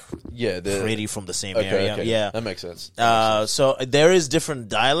like they're pretty from the same area. Okay. Yeah, That makes sense. so there is different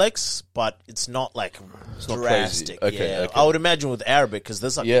dialects, but it's not like not drastic. crazy. Okay, Yeah, okay. I would imagine with Arabic because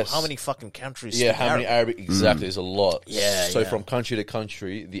there's like how many fucking countries? Yeah, speak how many Arabic? Exactly, there's a lot. Yeah, So yeah. from country to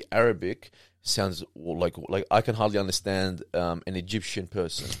country, the Arabic sounds like I can hardly understand an Egyptian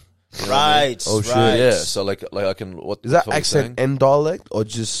person. You know what I mean? Right. Oh, shit. right. Yeah, so like I can. What Is that what I'm accent saying? and dialect or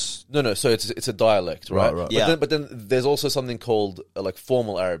just? No. So it's a dialect, right? Right. Yeah. But then there's also something called like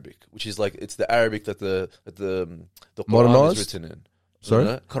formal Arabic, which is like it's the Arabic that the Quran Modernized? is written in. Sorry? You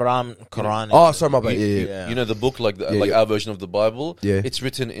know? Quran. Oh, sorry, my bad. Yeah. Yeah. You know the book, like Yeah. our version of the Bible. Yeah. It's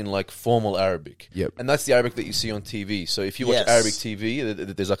written in like formal Arabic. Yep. And that's the Arabic that you see on TV. So if you watch Yes. Arabic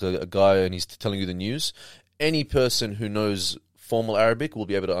TV, there's like a guy and he's telling you the news. Any person who knows formal Arabic will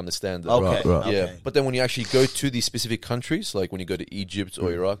be able to understand it. Okay. Right. Yeah, Okay. but then when you actually go to these specific countries, like when you go to Egypt or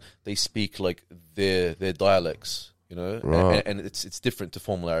Iraq, they speak like their dialects, you know, Right. and it's different to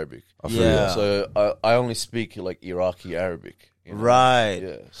formal Arabic. Yeah. So I only speak like Iraqi Arabic. You know? Right.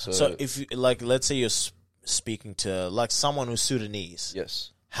 Yeah. So if you, like, let's say you're speaking to like someone who's Sudanese,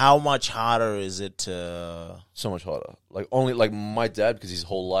 yes, how much harder is it to? so much harder. Like only like my dad, because his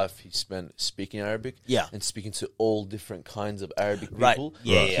whole life he spent speaking Arabic. Yeah. And speaking to all different kinds of Arabic Right. people.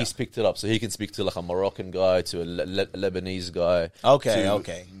 Yeah, yeah. He's picked it up, so he can speak to like a Moroccan guy, to a Lebanese guy. Okay, to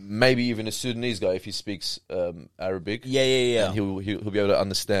okay. Maybe even a Sudanese guy if he speaks Arabic. Yeah. And he'll be able to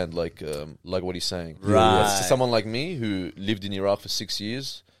understand like what he's saying. Right. But someone like me who lived in Iraq for 6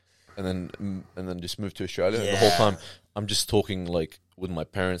 years, and then just moved to Australia. And the whole Yeah. time I'm just talking like with my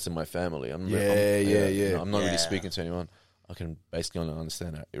parents and my family. I'm not Yeah. really speaking to anyone. I can basically only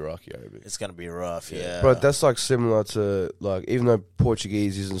understand Iraqi Arabic. It's gonna be rough. Yeah. But that's like similar to like, even though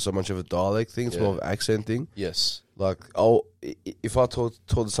Portuguese isn't so much of a dialect thing, it's more of an accent thing. Yes. Like, if I talk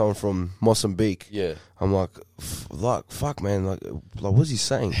to someone from Mozambique, Yeah. I'm like, fuck, man, like what's he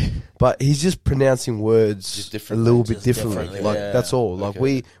saying? But he's just pronouncing words Just a differently. little bit Just differently. differently, Like yeah. that's all. Like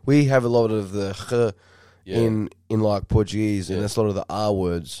Okay. we have a lot of the Yeah. in like Portuguese, and Yeah. that's a lot of the R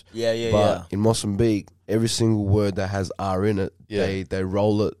words. Yeah. But in Mozambique, every single word that has R in it, Yeah. they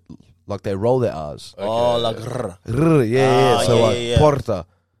roll it, like they roll their R's. Oh, Okay, like yeah. rrr. Rrr, yeah. Ah, So yeah, like yeah. porta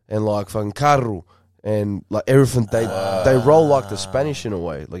and like fucking carro and like everything, they roll like the Spanish in a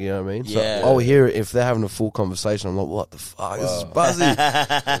way. Like, you know what I mean? Yeah. So I'll hear it if they're having a full conversation. I'm like, what the fuck? This is buzzy.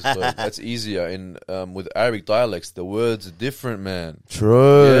 That's easier. In with Arabic dialects, the words are different, man.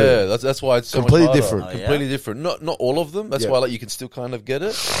 True. Yeah, that's why it's so Completely much harder. different. Oh, yeah? Completely different. Not all of them. That's Yeah. why like you can still kind of get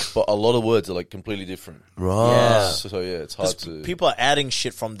it, but a lot of words are like completely different. Right. Yeah. So yeah, it's hard to People are adding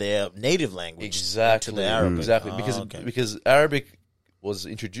shit from their native language exactly into the Arabic. exactly Oh, because Arabic was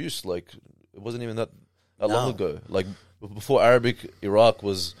introduced like it wasn't even that long No. ago. Like before Arabic, Iraq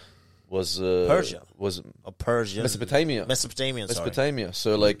was Persia. was a Persian, Mesopotamia. Mesopotamian. Sorry. Mesopotamia.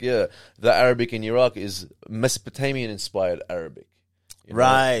 So like yeah, the Arabic in Iraq is Mesopotamian inspired Arabic. You know?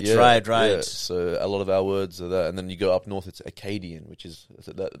 Right, right. Yeah. So a lot of our words are that, and then you go up north, it's Akkadian, which is that's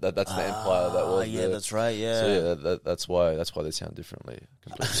the empire that was. yeah, there. that's right. Yeah. So yeah, that's why they sound differently.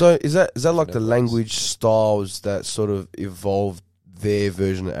 Completely. So is that like the Netherlands. language styles that sort of evolved their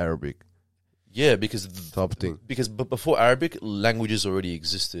version of Arabic Yeah, because type of thing? because before Arabic, languages already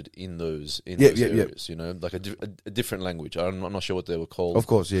existed in those Yeah, yeah, yeah. areas. You know, like a different language. I'm not sure what they were called. Of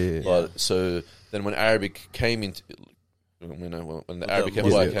course, yeah. But so then when Arabic came into, you know, when the Arabic the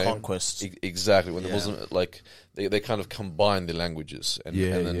Empire Muslim came, conquest. exactly when the Yeah. Muslim like they kind of combined the languages and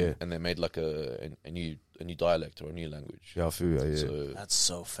Yeah. and they made like a new dialect or a new language. Yeah, I feel you, yeah. So That's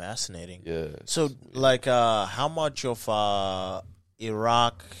so fascinating. yeah. So, like, how much of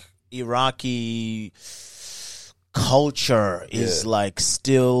Iraqi culture is Yeah. like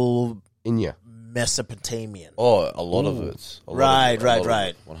still India. Mesopotamian. Oh, a lot of it. Right.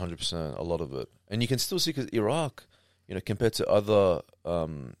 100%. A lot of it. And you can still see, because Iraq, you know, compared to other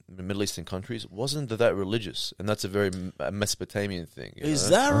Middle Eastern countries, wasn't that religious. And that's a very Mesopotamian thing. Is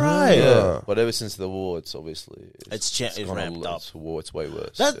that right? Yeah. But ever since the war, it's obviously... It's ramped up. It's way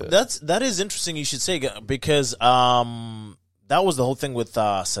worse. That is interesting you should say, because that was the whole thing with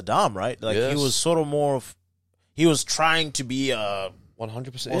Saddam, right? Like, he was sort of more of... He was trying to be a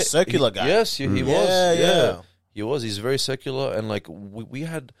 100% more secular guy. Yes, he was. Yeah. He was. He's very secular. And, like, we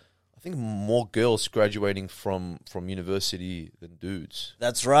had... I think more girls graduating from university than dudes.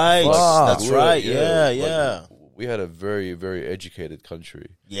 That's right. Wow. That's right. Like, Yeah. we had a very, very educated country.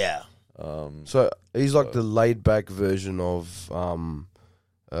 Yeah. So he's like the laid back version of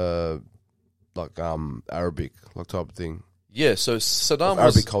Arabic like type of thing. Yeah, so Saddam was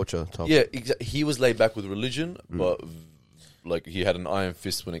Arabic culture type. Yeah, he was laid back with religion, but like he had an iron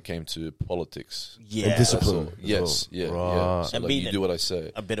fist when it came to politics. Yeah. And discipline. So, yes, well. yeah. Right. So And like, being you do what I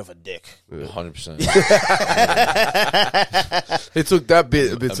say. A bit of a dick. 100%. He took that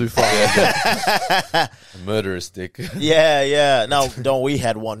bit a bit too far. A murderous dick. Yeah. No, we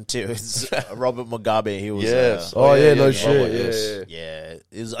had one too. It's Robert Mugabe. He was. Yes. Oh, yeah, no yeah, shit. yes. Yeah.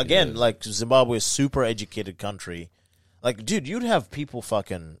 Is again like Zimbabwe, is super educated country. Like, dude, you'd have people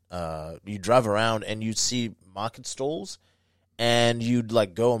fucking. You drive around and you'd see market stalls, and you'd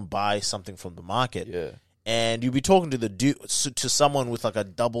like go and buy something from the market. Yeah. And you'd be talking to to someone with like a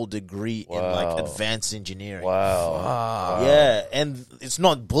double degree in like Wow. advanced engineering. Wow. Yeah, and it's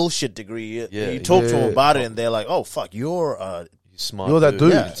not bullshit degree. Yeah, You talk to yeah. them about it, and they're like, "Oh fuck, you're He's smart. You're that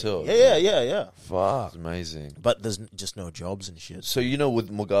dude. You Yeah. can tell. yeah." Fuck. It's amazing. But there's just no jobs and shit. So, you know, with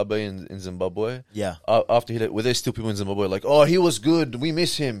Mugabe in Zimbabwe, Yeah. after were there still people in Zimbabwe like, oh, he was good, we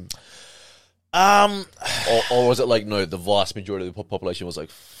miss him? Or was it like, no, the vast majority of the population was like,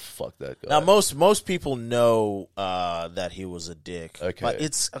 fuck that guy? Now most people know that he was a dick. Okay. But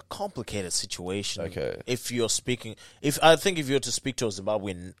it's a complicated situation. Okay. If you're speaking, if you're to speak to a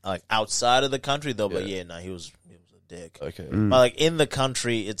Zimbabwean like outside of the country, they'll be like, Yeah. he was a dick. Okay. But like in the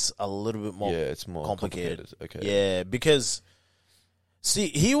country, it's a little bit more. Yeah, it's more complicated. Okay. Yeah, because see,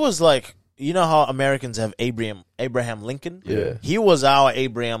 he was like, you know how Americans have Abraham Lincoln? Yeah. He was our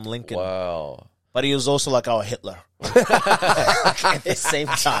Abraham Lincoln, Wow. but he was also like our Hitler at the same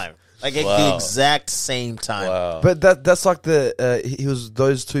time, like at the Wow. exact same time. Wow. But that's like he was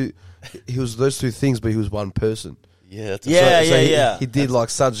those two. He was those two things, but he was one person. Yeah, that's Yeah, So yeah. He did like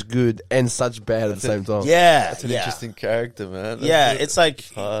such good and such bad at the same time. Yeah, That's an yeah. interesting character, man. Yeah, it's like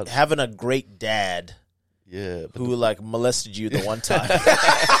hard. having a great dad Yeah. But who like molested you the one time.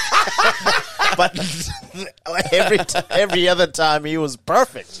 But every other time he was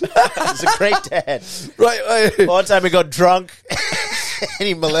perfect. He was a great dad. Right. One time he got drunk and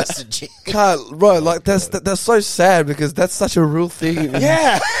he molested you. Right, like that's so sad because that's such a real thing in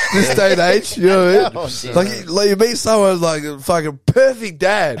Yeah. this day and age. You know what I Oh, mean? shit. Like you meet someone like a fucking perfect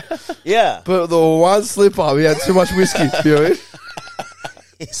dad, Yeah. but the one slip up, he had too much whiskey. You know what I mean?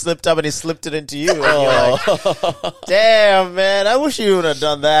 He slipped up and he slipped it into you. And you're like, damn, man, I wish you would have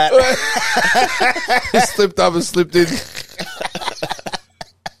done that. He slipped up and slipped in.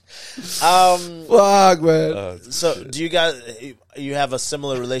 Fuck, man. So do you guys, you have a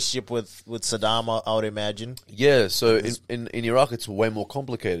similar relationship with Saddam, I would imagine? yeah, so in Iraq it's way more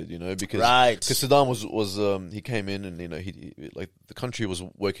complicated, you know, because Right. Saddam was he came in and, you know, he like the country was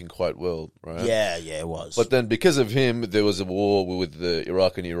working quite well, right? Yeah, it was. But then because of him, there was a war with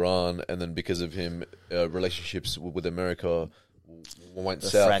Iraq and Iran, and then because of him, relationships with America went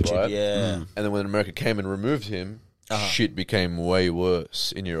south, fractured, right? yeah. And then when America came and removed him, shit became way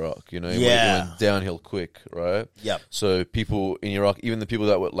worse in Iraq. You know, Yeah. it went downhill quick, right? Yep. So people in Iraq, even the people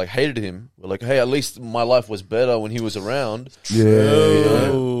that were like hated him, were like, "Hey, at least my life was better when he was around."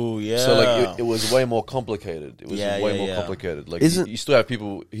 Oh, yeah. So like it was way more complicated. It was way more yeah. complicated. Like Isn't- you still have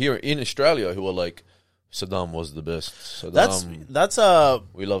people here in Australia who are like, Saddam was the best. Saddam, That's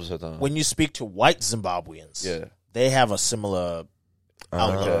we love Saddam. when you speak to white Zimbabweans. Yeah. They have a similar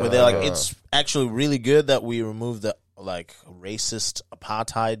outlook where they're like, it's actually really good that we removed the like racist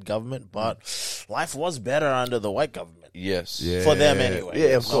apartheid government, but life was better under the white government. Yes. Yeah. For them anyway.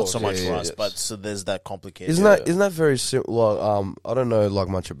 Yeah, of Not course. so much Yeah, for yeah, us, yes. but so there's that complicated. Isn't that very similar? I don't know like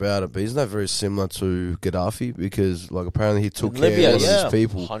much about it, but isn't that very similar to Gaddafi? Because like apparently he took In care Libya, of yeah. his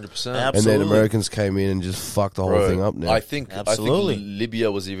people, 100%. and Absolutely. then Americans came in and just fucked the whole Bro, thing up. Now I think Absolutely. Libya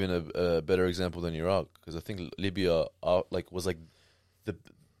was even a better example than Iraq, because I think Libya was like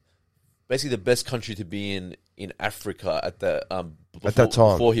basically the best country to be in in Africa at that at that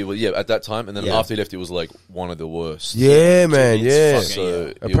time. Before he was at that time, and then after he left, it was like one of the worst. Yeah, man. Yeah.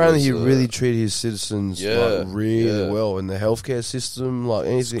 So apparently, he really treated his citizens like really well in the healthcare system, like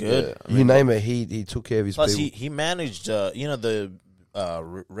anything. good. You name it, he took care of his Plus, people. he managed, the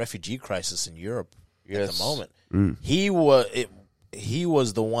refugee crisis in Europe at the moment. He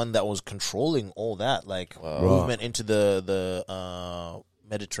was the one that was controlling all that, like movement into the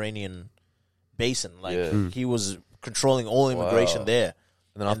Mediterranean basin. Like he was controlling all immigration there.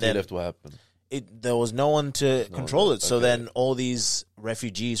 And then after he left, what happened? There was no one to control it. So then all these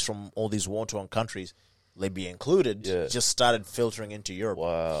refugees from all these war-torn countries, Libya included, just started filtering into Europe.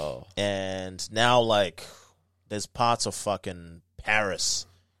 Wow. And now, like, there's parts of fucking Paris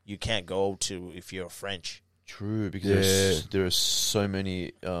you can't go to if you're French. True, because there are so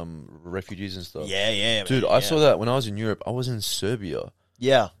many refugees and stuff. Yeah, dude, man, I saw that when I was in Europe. I was in Serbia.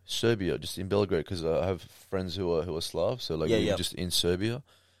 Yeah, Serbia, just in Belgrade, because I have friends who are Slav, so like we were just in Serbia.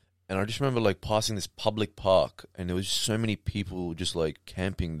 And I just remember like passing this public park, and there was so many people just like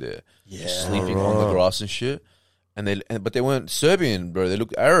camping there, just sleeping on the grass and shit. But they weren't Serbian, bro. They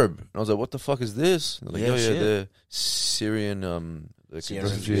looked Arab, and I was like, "What the fuck is this?" And they're like, they're Syrian, Syrian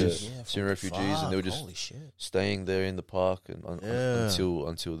refugees. Syrian refugees, and they were just staying there in the park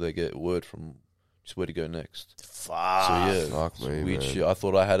until they get word from just where to go next. Fuck. So Fuck me, weird man. shit. I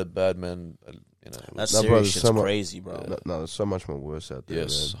thought I had it bad, man. That's No, serious bro, shit's so much- crazy, bro. No, there's so much more worse out there.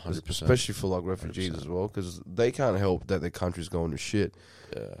 Yes, man. 100%. Especially for like refugees 100%. as well, because they can't help that their country's going to shit.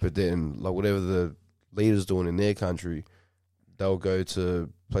 Yeah. But then, like whatever the leaders doing in their country, they'll go to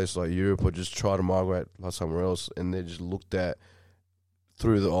places like Europe or just try to migrate like somewhere else, and they're just looked at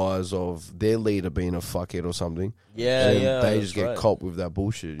through the eyes of their leader being a fuckhead or something. Yeah, and they just that's get right. caught with that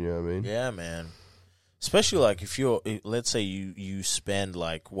bullshit. You know what I mean? Yeah, man. Especially like if let's say you spend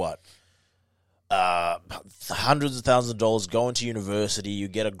like what, hundreds of thousands of dollars going to university, you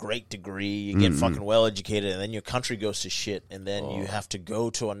get a great degree, you get fucking well educated, and then your country goes to shit, and then you have to go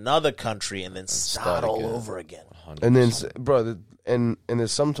to another country and then start all over again. 100%. And then, bro, and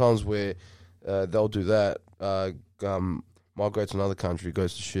there's sometimes where they'll do that, migrate to another country,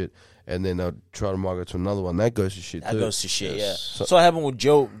 goes to shit, and then they'll try to migrate to another one that goes to shit That too. goes to shit, Yes. yeah. So what happened with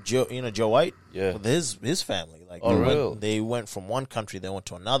Joe White? Yeah. With his family. Like they went from one country, they went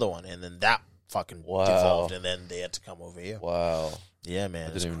to another one, and then that fucking devolved, and then they had to come over here. Wow. Yeah,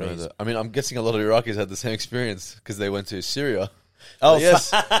 man, I it's didn't even crazy. know that. I mean, I'm guessing a lot of Iraqis had the same experience because they went to Syria. Oh,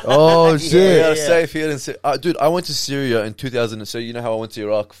 yes. Oh shit! Yeah, safe here in Syria. Dude, I went to Syria in 2000. So you know how I went to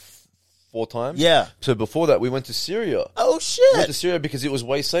Iraq 4 times? Yeah. So before that, we went to Syria. Oh We went to shit! Syria because it was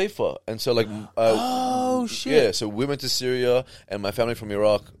way safer. And so like... Oh shit! yeah, so we went to Syria, and my family from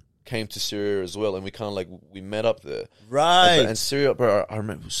Iraq came to Syria as well, and we kind of like... we met up there. Right. And Syria, bro, I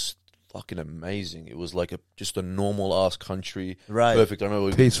remember it was fucking amazing. It was like just a normal-ass country. Right. Perfect. I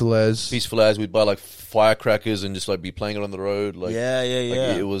remember... Peaceful as. We'd buy like firecrackers and just like be playing it on the road. Like, Yeah.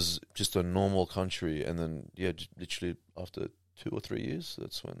 like, it was just a normal country, and then just literally after 2 or 3 years,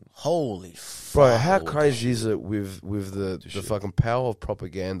 that's when. Holy fuck. Bro, how crazy is it with the shit. fucking power of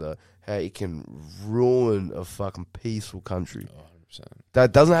propaganda? How it can ruin a fucking peaceful country 100%.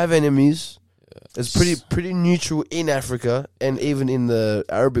 that doesn't have enemies. It's pretty neutral in Africa and even in the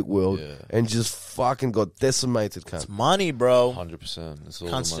Arabic world, Yeah. and just fucking got decimated, It's cunt. money, bro. 100%. It's all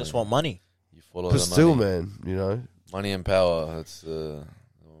the Cunts money. just want money. You follow But the still, money. man, you know. Money and power. That's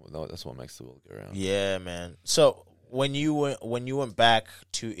what makes the world go around. Yeah, man. So when you went back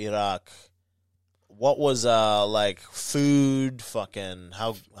to Iraq, what was like food? Fucking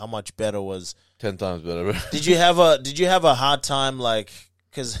how much better was? 10 times better, bro. Did you have a hard time like?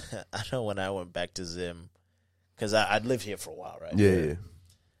 Because I know when I went back to Zim, because I'd lived here for a while, right? Yeah.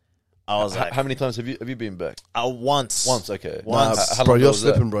 I was like, How many times have you been back? once. Once, okay. Once. How Bro, long you're ago was that?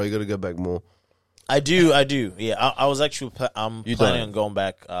 slipping, bro. You got to go back more. I do. Yeah, I was actually I'm You planning don't? on going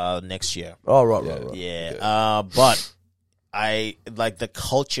back next year. Oh, right. Yeah. Okay. But I like the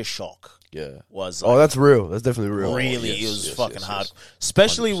culture shock Yeah. was Oh, like, that's real. That's definitely real. really yes, it was yes, fucking yes, hard, yes.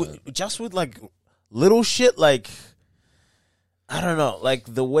 especially 100%. just with like little shit like I don't know, like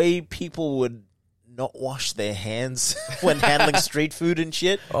the way people would not wash their hands when handling street food and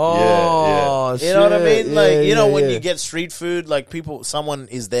shit. Oh, You know what I shit. mean? Like, Yeah, when yeah. you get street food, like someone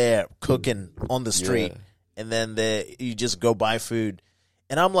is there cooking on the street, Yeah. and then you just go buy food,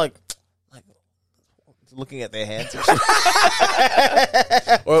 and I'm like looking at their hands. And shit.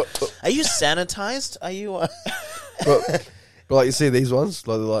 Are you sanitized? Are you? But like you see these ones,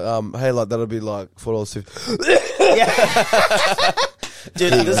 like they're like hey, like that'll be like $4.50.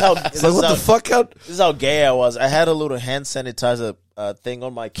 Dude, this is how It's like what the fuck, cunt? this is how gay I was. I had a little hand sanitizer thing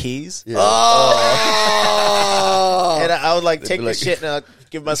on my keys. Yeah. Oh! And I would like take be the like- shit and I'd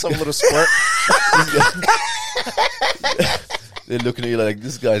give myself a little squirt. They're looking at you like,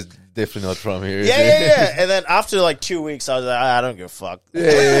 this guy's definitely not from here. is he? Yeah. And then after like 2 weeks, I was like, I don't give a fuck.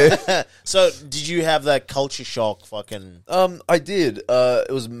 Yeah. So did you have that culture shock fucking... I did.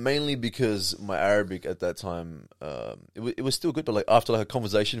 It was mainly because my Arabic at that time, it was still good, but like after like a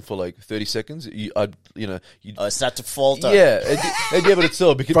conversation for like 30 seconds, you'd start to falter. yeah, they'd be able to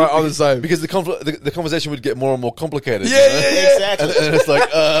tell because Bro, I'm the same. because the conversation would get more and more complicated. Yeah, you know? yeah. Exactly. And it's like,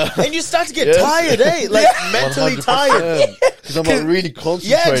 And you start to get Yeah. tired, eh? Like mentally tired. because I'm like really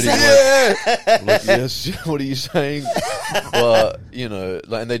concentrating. exactly. Like, I'm like, yes, what are you saying? But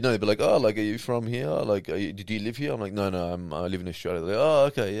like, and they'd know. They'd be like, oh, like, are you from here? Like, did you live here? I'm like, no, I live in Australia. They're like, oh,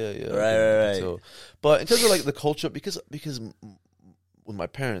 okay, yeah, Right. So, but in terms of like the culture, because with my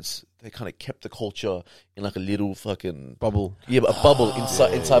parents, they kind of kept the culture in like a little fucking Bubble. but a bubble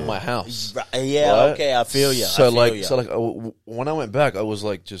inside my house. Yeah, Right? okay, I feel you. So when I went back, I was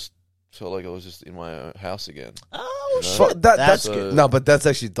like just felt like I was just in my house again. Oh, shit. But that's That's- good. No, but that's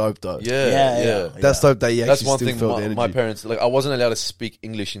actually dope though. Yeah. That's dope that you That's actually one still thing feel the energy. my parents, like, I wasn't allowed to speak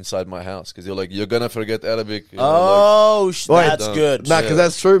English inside my house because they're like, you're gonna forget Arabic. Oh, Wait, that's don't- good. Nah, because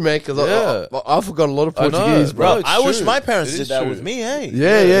that's true, man. Because Yeah. I forgot a lot of I know, Portuguese, bro. bro. it's I wish true. my parents It did is that true. with me, hey?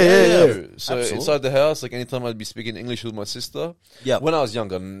 Yeah. So Absolutely. inside the house, like anytime I'd be speaking English with my sister. Yeah. When I was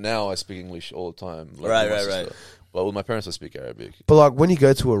younger, now I speak English all the time. Like, Right, with my right, sister. But with my parents, I speak Arabic. But like when you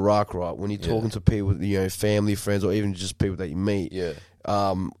go to Iraq, right? When you're Yeah. talking to people, family, friends, or even just people that you meet, Yeah.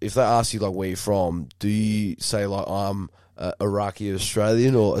 if they ask you like where you're from, do you say like I'm Iraqi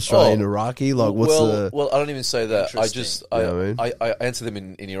Australian or Australian Iraqi? Like what's well, I don't even say that. I Interesting. just You know what I mean? I answer them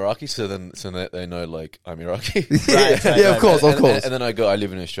in Iraqi, so they know like I'm Iraqi. Right, yeah, of course, of course, And then I go, I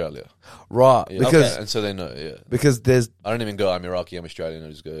live in Australia. right? Yeah. Because and so they know. Yeah. because there's I don't even go, I'm Iraqi, I'm Australian.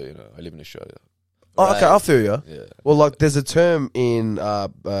 I just go, I live in Australia. oh, okay, I feel you. Yeah. Well, like there's a term in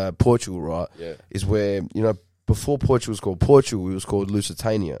Portugal, right? Yeah. Is where before Portugal was called Portugal, it was called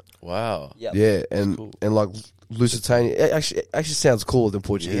Lusitania. Wow. Yeah. Yeah, and cool. and like Lusitania, it actually sounds cooler than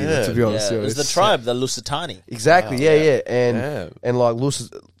Portuguese. Yeah. To be honest, Yeah, you know, it's the it's- tribe, the Lusitani. Exactly. Wow, yeah, yeah. and Damn. and like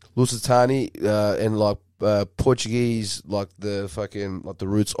Lusitani and like Portuguese, like the fucking like the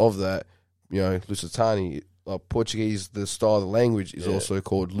roots of that, Lusitani, like Portuguese, the style of the language is Yeah. also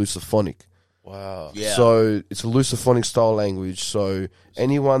called Lusophonic. Wow. Yeah. So it's a Lusophonic style language. So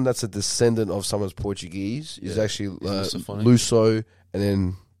anyone that's a descendant of someone's Portuguese is Yeah. actually Lusophonic. Luso, and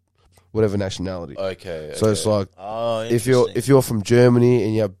then whatever nationality. Okay. So it's like Oh, if interesting. you're from Germany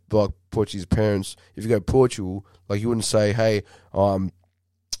and you have like Portuguese parents, if you go to Portugal, like you wouldn't say, "Hey, I'm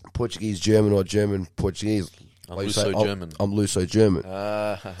Portuguese German" or German Portuguese. I'm Like you say, Luso-German. I'm Luso German.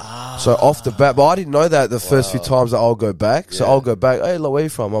 Ah. So off the bat, but I didn't know that the first few Wow. times that I'll go back. So Yeah. I'll go back. Hey, like, where you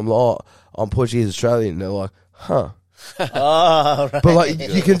from? I'm like, oh, I'm Portuguese Australian. And they're like, huh? Oh, right. But like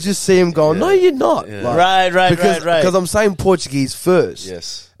you can just see him going, no, you're not. Yeah. Like, Right, because right. I'm saying Portuguese first.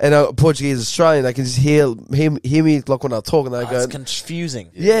 Yes. And Portuguese Australian, they can just hear me like when I talk, and they go, It's confusing.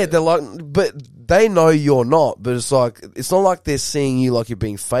 yeah, they're like, but they know you're not. But it's like, it's not like they're seeing you like you're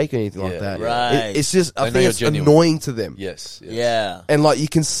being fake or anything like Yeah, that. right. It's just, I They know think you're it's genuine. annoying to them. Yes. Yes. Yeah. And like you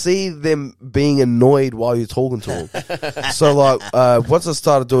can see them being annoyed while you're talking to them. So like, once I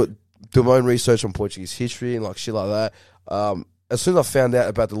started do my own research on Portuguese history and like shit like that, as soon as I found out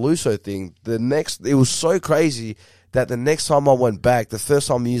about the Luso thing, it was so crazy that the next time I went back, the first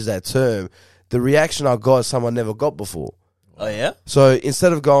time I used that term, the reaction I got is something I never got before. Oh, yeah? So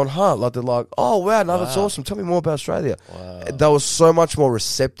instead of going, like they're like, oh wow, no, that's awesome. Tell me more about Australia. Wow. That was so much more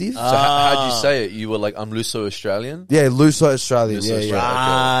receptive. So how'd you say it? You were like, I'm Luso Australian? Yeah, Luso Australian. Luso Yeah, Australian. yeah.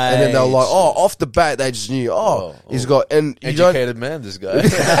 Right. And then they were like, oh, off the bat, they just knew, he's got, and you don't, Educated man, this guy.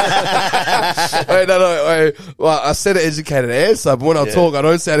 wait, no, well, I said an educated answer, but when I talk, I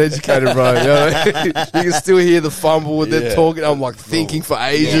don't sound educated, bro. You know? You can still hear the fumble when they're Yeah. talking. I'm like thinking for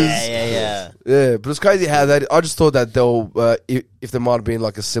ages. Yeah. Yeah, but it's crazy how I just thought that they'll, if there might have been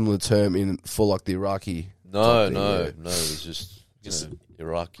like a similar term for like the Iraqi. No, Something, no, yeah. no. It was just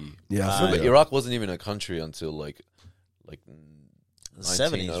Iraqi. Yeah, I Ah, feel But that. Iraq wasn't even a country until like The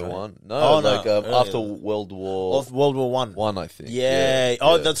 70s, 1901. right? No, Oh, no, like earlier. after World War Of World War One. One, I think. Yeah.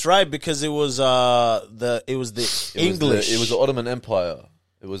 Oh, that's right, because it was the English. It was the Ottoman Empire.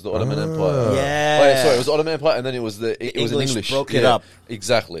 It was the Ottoman Ah. Empire. Yeah. Oh, yeah, sorry, it was the Ottoman Empire, and then it was it was in English English. broke it up.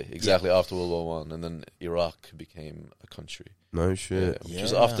 Exactly after World War One, and then Iraq became a country. No shit. Which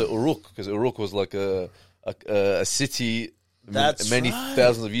was Yeah. after Uruk, because Uruk was like a city That's many right.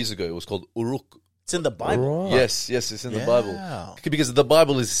 thousands of years ago. It was called Uruk. It's in the Bible. Right. Yes, it's in the Bible. Yeah. Because the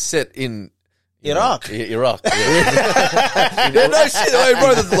Bible is set in Iraq. Iraq. Yeah. Yeah, no shit, hey,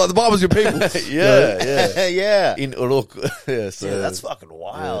 bro. The Bible's your people. yeah. Yeah. In Uruk. Yeah, so Yeah, that's fucking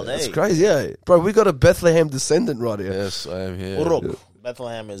wild, eh? It's crazy, yeah, bro. We got a Bethlehem descendant right here. yes, I am here. Uruk.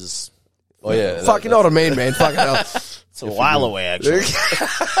 Bethlehem is... Oh yeah, Fuck, you know what I mean, man. Fucking hell. It's a while away, actually.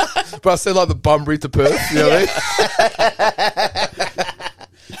 Bro, I said like the Bunbury to Perth. You know what I mean?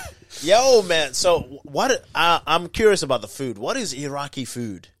 Yo, man. So, what? I'm curious about the food. What is Iraqi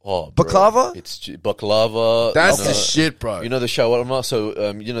food? Oh, bro. Baklava? It's baklava. That's you the know, shit, bro. You know the shawarma.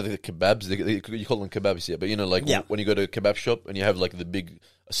 So you know the kebabs. You call them kebabs, yeah. But you know, like Yeah. when you go to a kebab shop and you have like the big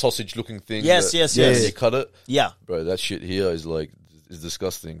sausage-looking thing. Yes, yes, yes. And you cut it, Yeah. bro. That shit here is like is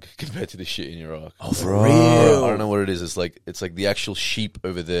disgusting compared to the shit in Iraq. Oh, for Bro. real? I don't know what it is. It's like the actual sheep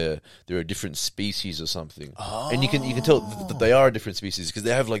over there. They're a different species or something, and you can tell that they are a different species because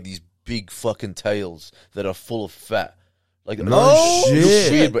they have like these big fucking tails that are full of fat. Like No it looks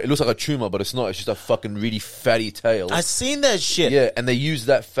shit. weird, but it looks like a tumor, but it's not. It's just a fucking really fatty tail. I seen that shit. Yeah, and they use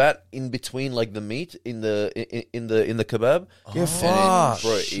that fat in between like the meat in the kebab. Yeah, And fuck.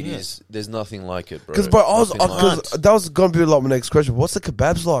 bro, shit. it is. There's nothing like it, bro. Because, bro, Nothing like because it. that was going to be like my next question. What's the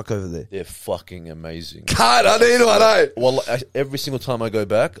kebabs like over there? They're fucking amazing. God, I know. Well, every single time I go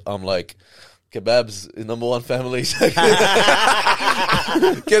back, I'm like, kebabs is number one family. Get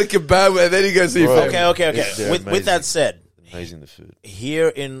a kebab and then you go see Bro. family. Okay. They're With amazing. that said, Amazing the food.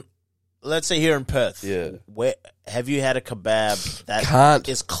 let's say here in Perth, Yeah. where have you had a kebab that Can't.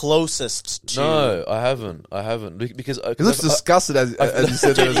 is closest to? No, I haven't. Because He looks disgusted as you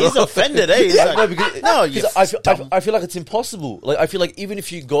said that as He's well. offended, eh? He's like, No, because no, you. I feel like it's impossible. Like I feel like even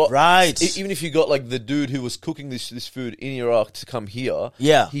if you got even if you got like the dude who was cooking this food in Iraq to come here,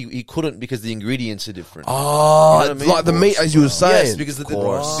 Yeah. he couldn't because the ingredients are different. Oh, You know what I mean? like the meat, as you were saying. Yes, because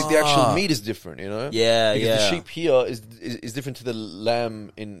the actual meat is different. You know, Yeah, because yeah. the sheep here is different to the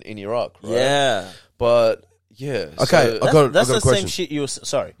lamb in Iraq, right? Yeah. but yeah, Okay, so- I got That's a the question. same shit you were.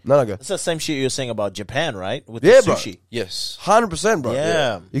 Sorry. No, go. That's the same shit you were saying about Japan, right? With Yeah, the bro. sushi. yes, 100%, bro.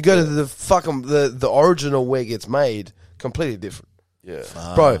 Yeah. You go to the fucking, the origin of where it gets made, completely different. yeah,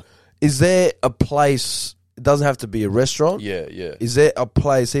 Bro, is there a place, it doesn't have to be a restaurant. yeah. Is there a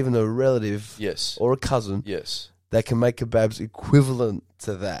place, even a relative Yes, or a cousin, yes. that can make kebabs equivalent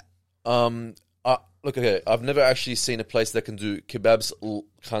to that? Look, okay, I've never actually seen a place that can do kebabs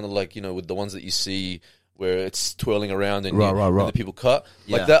kind of like, you know, with the ones that you see where it's twirling around and, Right. and the people cut.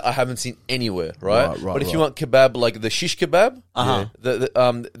 Yeah. Like that, I haven't seen anywhere, right? Right, but if you want kebab like the shish kebab, Uh-huh.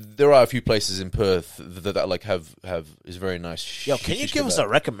 there are a few places in Perth that like have is very nice. Yo, can you shish give us kebab. a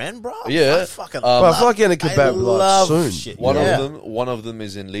recommend, bro? Yeah. I fucking Bro, I love, feel like getting a kebab I like love soon. shit. One Yeah. of them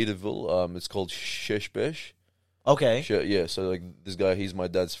is in Leaderville. It's called Sheshbesh. Okay. Yeah, so like this guy, he's my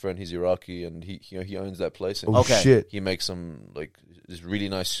dad's friend. He's Iraqi, and he owns that place. And Oh, Okay. shit. he makes some like this really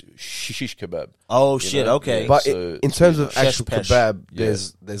nice shish kebab. Oh You shit. know? Okay. Yeah. But So- in terms of Shesh actual pesh. kebab, Yeah.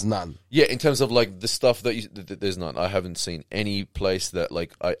 there's none. Yeah, in terms of like the stuff that there's none. I haven't seen any place that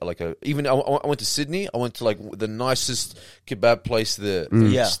like I went to Sydney. I went to like the nicest kebab place there.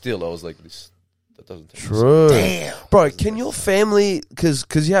 And Yeah. Still, I was like this. That doesn't taste. True. Damn. Bro, can your family,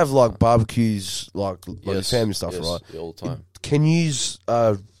 because you have like barbecues, like your Yes, family stuff, yes, right? yeah, all the time. Can you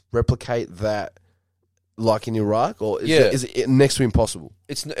replicate that like in Iraq, or Yeah. is it next to impossible?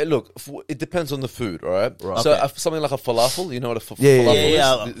 It's look. It depends on the food, all right? Right. So Okay. something like a falafel, you know what a Yeah, yeah, falafel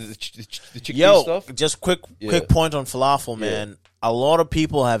yeah. is? The chickpea Yo, stuff. just quick Yeah. point on falafel, man. A lot of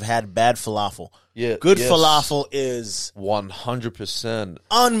people have had bad falafel. Yeah, Good yes. falafel is 100%.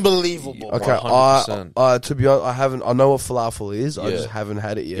 unbelievable. Okay, 100%. to be honest, I haven't. I know what falafel is. I Yeah. just haven't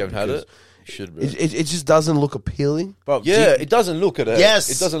had it yet. You haven't had because it? You should, bro. It just doesn't look appealing. Bro, Yeah, it doesn't look at it. Yes.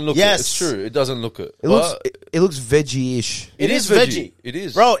 It doesn't look Yes. it. It's true. It doesn't look it. It looks veggie-ish. it is veggie. It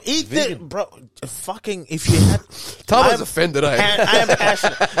is. Bro, eat Vegan. it. Bro, fucking, if you had... Tama's I'm- offended, eh? I am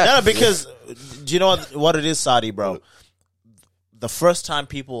passionate. No, because, do you know what it is, Saudi, bro? The first time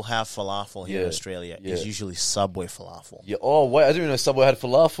people have falafel here in Yeah. Australia Yeah. is usually Subway falafel. Yeah. Oh, wait. I didn't even know Subway had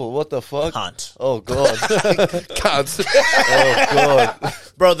falafel. What the fuck? Cunt. Oh, God. Can't. Oh, God.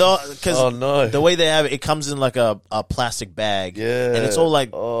 Bro, because Oh, no. the way they have it, it comes in like a plastic bag. Yeah. And it's all like,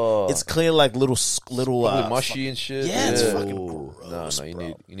 Oh. it's clear like little Probably mushy and shit. Yeah, it's fucking Ooh. gross, No,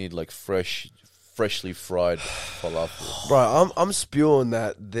 bro. you need like freshly fried falafel. Bro, I'm spewing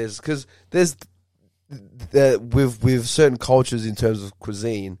that there's that with certain cultures in terms of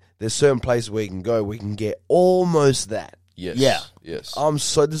cuisine, there's certain places where you can go, we can get almost that. Yes. Yeah. Yes. I'm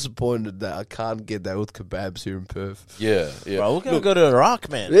so disappointed that I can't get that with kebabs here in Perth. Yeah. Yeah. Bro, we're going to go to Iraq,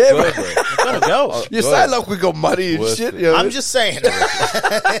 man. Yeah, Go, bro. bro. We're going to go. You Go say ahead. like we got money and Worth shit. it. You know? I'm just saying.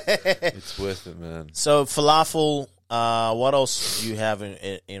 It's worth it, man. So falafel, What else do you have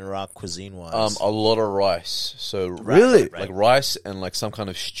in Iraq cuisine wise? A lot of rice. So Really? like rice and like some kind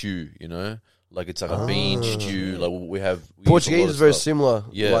of stew. You know, like it's like a bean stew. Like we use a lot Portuguese of is very stuff. similar.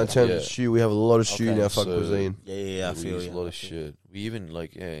 Yeah, like, in terms yeah. of stew, we have a lot of stew in our fucking so- cuisine. Yeah, I we feel use you. a lot of shit. We even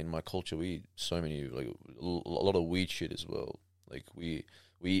like in my culture we eat so many like a lot of weed shit as well. Like we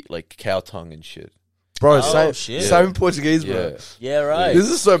eat like cow tongue and shit. Bro, Oh, shit. same Portuguese, bro. Yeah. Yeah, right. This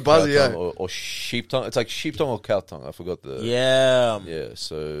is so Cow buzzy, tongue yeah. or sheep tongue. It's like sheep tongue or cow tongue. I forgot the. Yeah. Yeah.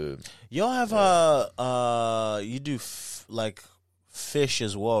 So Y'all have you do like fish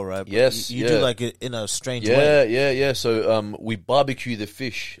as well, right? But Yes, you yeah. do like it in a strange way. yeah. So we barbecue the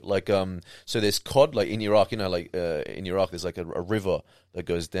fish. Like so there's cod. Like in Iraq, you know, like in Iraq, there's like a river that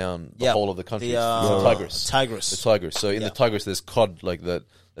goes down the Yeah. whole of the country. The, It's the Tigris. Tigris. The Tigris. So in Yeah. the Tigris, there's cod like that.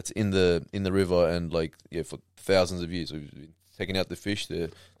 That's in the river, and like for thousands of years, we've been taking out the fish. They're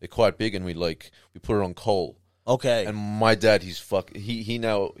quite big, and we put it on coal. Okay. And my dad, he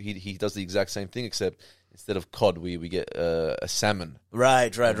does the exact same thing, except instead of cod, we get a salmon.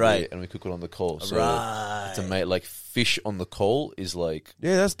 right. And we cook it on the coal. So Right. to make like fish on the coal is like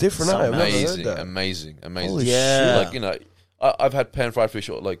Yeah, that's different, eh? I've never heard that. amazing. Holy Yeah. shit. Like, you know, I've had pan fried fish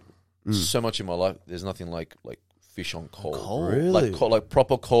like so much in my life. There's nothing like fish on coal. Really? Like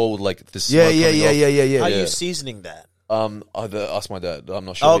proper coal with like the Yeah, smoke coming off. yeah. How are Yeah. you seaseasoning that? I've asked my dad. I'm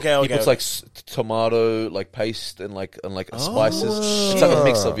not sure. Oh, okay, He okay, puts okay. like tomato, like paste, and like spices. Oh, It's like a shit.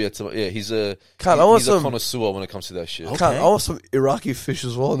 mix of yeah. He's a Can't, I want he's a some- connoisseur when it comes to that shit. Can't, I want some Iraqi fish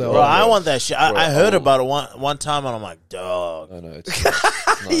as well now. Bro, I want that shit. Bro, I heard oh. about it one time, and I'm like, dog, No, it's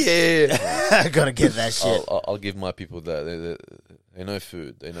nice. Yeah. I gotta get that shit. I'll give my people that. They know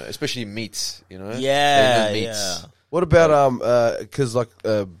food. They know, especially meats. You know. Yeah, They know meats. yeah. What about because like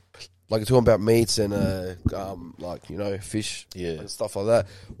you're talking about meats and like you know fish Yeah. and stuff like that.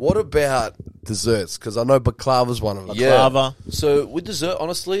 What about desserts? Because I know baklava's one of them. Yeah. Baklava. So with dessert,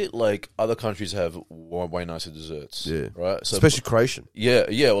 honestly, like other countries have way nicer desserts. Yeah. Right. So Especially Croatian. yeah.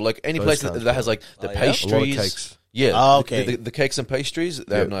 Well, like any Those place kinds, that has like the Oh, yeah? pastries. A lot of cakes. Yeah. Oh, okay. The cakes and pastries,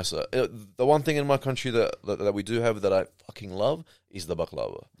 they have nicer. The one thing in my country that we do have that I fucking love is the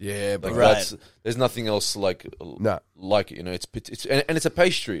baklava. Yeah, Like Right. there's nothing else like like it. You know, it's and it's a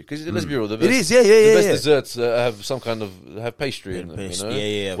pastry because let's be real. The best, It is, yeah. The best yeah. desserts have some kind of have pastry in them. You Pastry, know,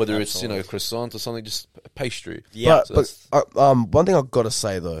 yeah, whether it's absolutely. croissant or something, just a pastry. Yeah. So But one thing I've got to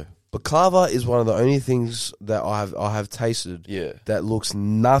say though, baklava is one of the only things that I have tasted Yeah. that looks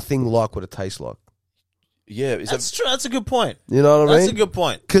nothing like what it tastes like. Yeah, That's true. That's a good point. You know what I That's mean? a good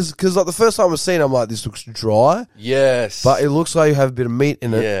point. Because like the first time I was seeing it, I'm like, this looks dry, yes, but it looks like you have a bit of meat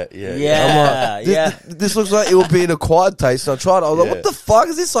in it. yeah. Yeah, I'm like, yeah. this looks like it will be an acquired taste. And I tried it. I was like, Yeah. what the fuck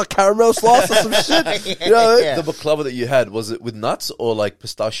is this? Like caramel slice or some shit? You know what I mean? Yeah. The baklava that you had, was it with nuts or like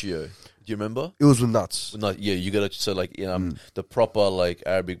pistachio? Do you remember? It was with nuts. No, yeah, you gotta the proper like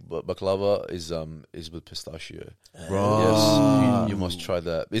Arabic baklava is with pistachio. Yes, you must try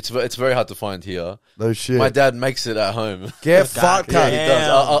that. It's very hard to find here. No shit. My dad makes it at home. Get fucked, yeah. He cunt.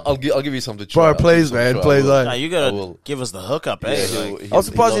 does. I'll give you some to try. Bro, I'll give you please, some to man, try. please, I will. eh? Nah, you I gotta will. give us the hookup, eh? Yeah, Like, I'm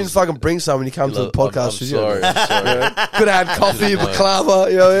surprised you didn't fucking bring some when you come to the podcast. I'm sorry. I'm sorry. Could have had coffee, No.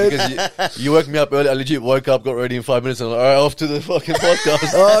 baklava, you know what I mean? Because you woke me up early. I legit woke up, got ready in 5 minutes, and I'm like, all right, off to the fucking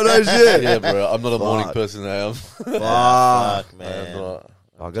podcast. Oh, no shit. Yeah, bro. I'm not a morning Fuck. person. I am. fuck, man. I'm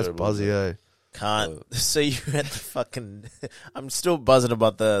Oh, that's terrible. buzzy, eh? Can't. So you had the fucking. I'm still buzzing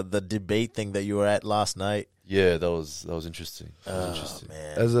about the debate thing that you were at last night. Yeah, that was interesting. Oh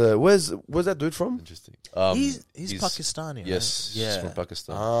man, As where's that dude from? Interesting. he's Pakistani. Right? Yes, he's yeah. from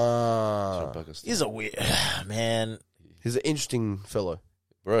Pakistan. Ah, From Pakistan. He's a weird man. he's an interesting fellow.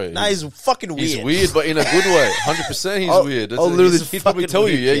 Bro, Nah, he's fucking weird. he's weird, but in a good way. 100%, he's I'll- weird. I'll literally He'd probably fucking tell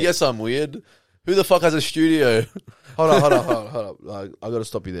you, weird, yeah, kid. yes, I'm weird. Who the fuck has a studio? Hold on. Like, I got to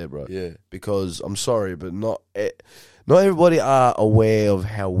stop you there, bro. Yeah. Because I'm sorry, but not everybody are aware of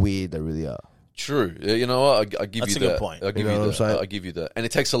how weird they really are. True. Yeah, you know what? I give That's you a good that. point. I give You know you what I'm that. saying? I give you that. And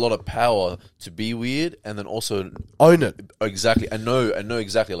it takes a lot of power to be weird, and then also Own it. exactly. I know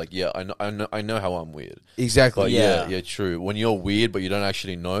exactly. Like, yeah, I know how I'm weird. Exactly. But Yeah. yeah, true. When you're weird, but you don't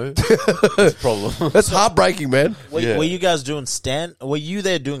actually know, it's a problem. That's heartbreaking, man. Yeah. Were you guys doing Were you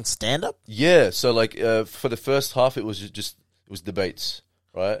there doing stand up? Yeah. So like, for the first half, it was just debates,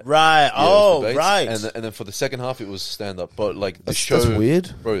 right? Right. Yeah, it was debates. Right. And then for the second half, it was stand up. But like the That's show, weird.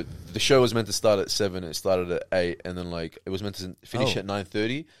 bro. The show was meant to start at 7. It started at 8, and then like it was meant to finish at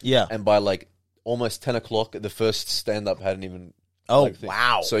 9:30. Yeah. And by like almost 10 o'clock, the first stand up hadn't even. Oh, like, thing.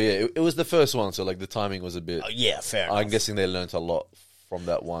 wow. So yeah, it was the first one. So like the timing was a bit. Oh, yeah. Fair. I'm enough. guessing they learnt a lot from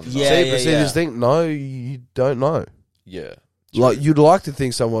that one. Yeah. See, this thing, no, you don't know. Yeah. Like, you'd like to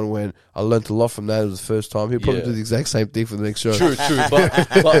think someone went, I learnt a lot from that. It was the first time. He'll probably Yeah. do the exact same thing for the next show. True.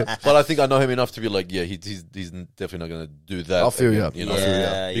 But I think I know him enough to be like, yeah, he's definitely not gonna do that. I feel again, you. know?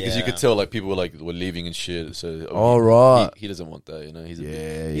 Yeah, Because you could tell like people were leaving and shit. So All right. he doesn't want that. You know, he's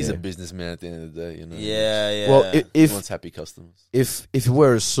Yeah, a businessman at the end of the day. You know, Yeah. Well, he if wants happy customers. if you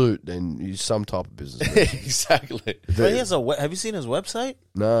wear a suit, then you're some type of businessman. Exactly. But he has have you seen his website?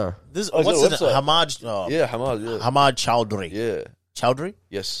 Nah. This Oh, he's what's got a his website? Hamad? Oh, Yeah, Hamad. Yeah. Hamad Chowdhury. Yeah. Chowdhury?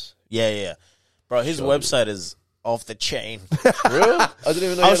 Yes. Yeah. Bro, his website is off the chain. Really? I didn't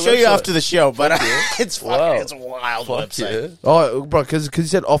even know. I'll show you after the show, but it's fucking, Wow. it's a wild Fuck website. Oh, bro, because you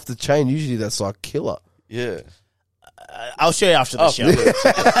said off the chain. Usually that's like killer. Yeah. I'll show you after the show.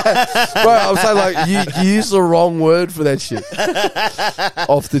 Bro, I'm saying like you used the wrong word for that shit.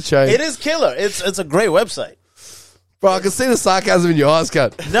 Off the chain. It is killer. It's a great website. Bro, I can see the sarcasm in your eyes,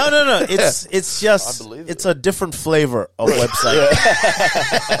 cut. No. It's just I believe it's a different flavor of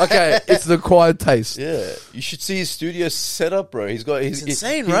website. Okay, it's an acquired taste. Yeah, you should see his studio set up, bro. He's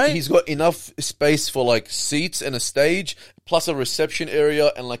insane, right? He's got enough space for like seats and a stage, plus a reception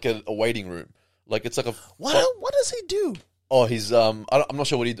area and like a waiting room. Like it's like a What does he do? Oh, he's I'm not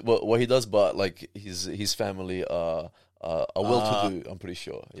sure what he does, but like his family are well-to-do. I'm pretty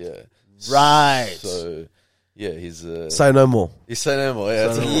sure. Yeah. Right. So yeah, he's Say no more. Say no more.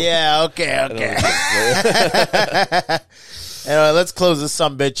 Yeah. Yeah, okay. Anyway, let's close this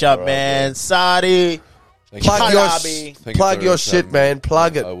bitch up, All right, man. Saudi. Thank you. Plug your, Halabi. Thank you plug very your much, shit, man.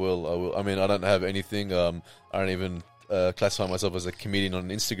 Plug it. I will. I mean, I don't have anything. I don't even classify myself as a comedian on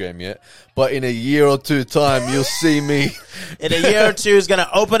Instagram yet. But in a year or two time, you'll see me. In a year or two, he's going to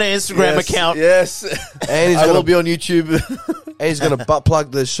open an Instagram account. Yes. And he's I will gonna be on YouTube. and he's gonna butt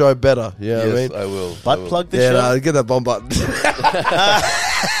plug the show better. You know what I mean? I will. Butt plug the Yeah, show. no, get that bomb button.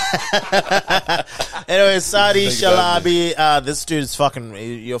 Anyway, Saudi Thank you for having Shalabi, this dude's fucking,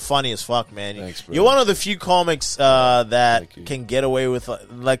 you're funny as fuck, man. Thanks, bro. You're one of the few comics that Thank you. can get away with,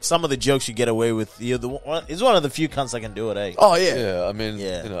 like, some of the jokes you get away with. He's one of the few cunts that can do it, eh? Oh yeah. Yeah, I mean,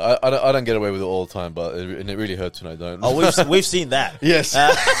 Yeah. you know, I don't get away with it all the time, but it really hurts when I don't. Oh, we've seen that. yes.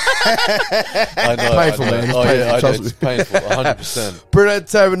 I know. Painful, I know. man. It's Oh painful, yeah, I know. trust It's me. painful. 100%. Brunette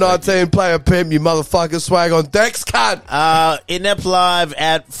Taylor 19, player pimp, you motherfucker swag on decks, cunt. Inept Live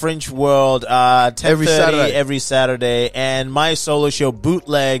at French World, 10:30 every Saturday, and my solo show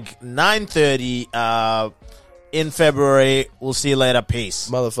Bootleg 9:30 in February. We'll see you later. Peace.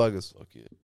 Motherfuckers.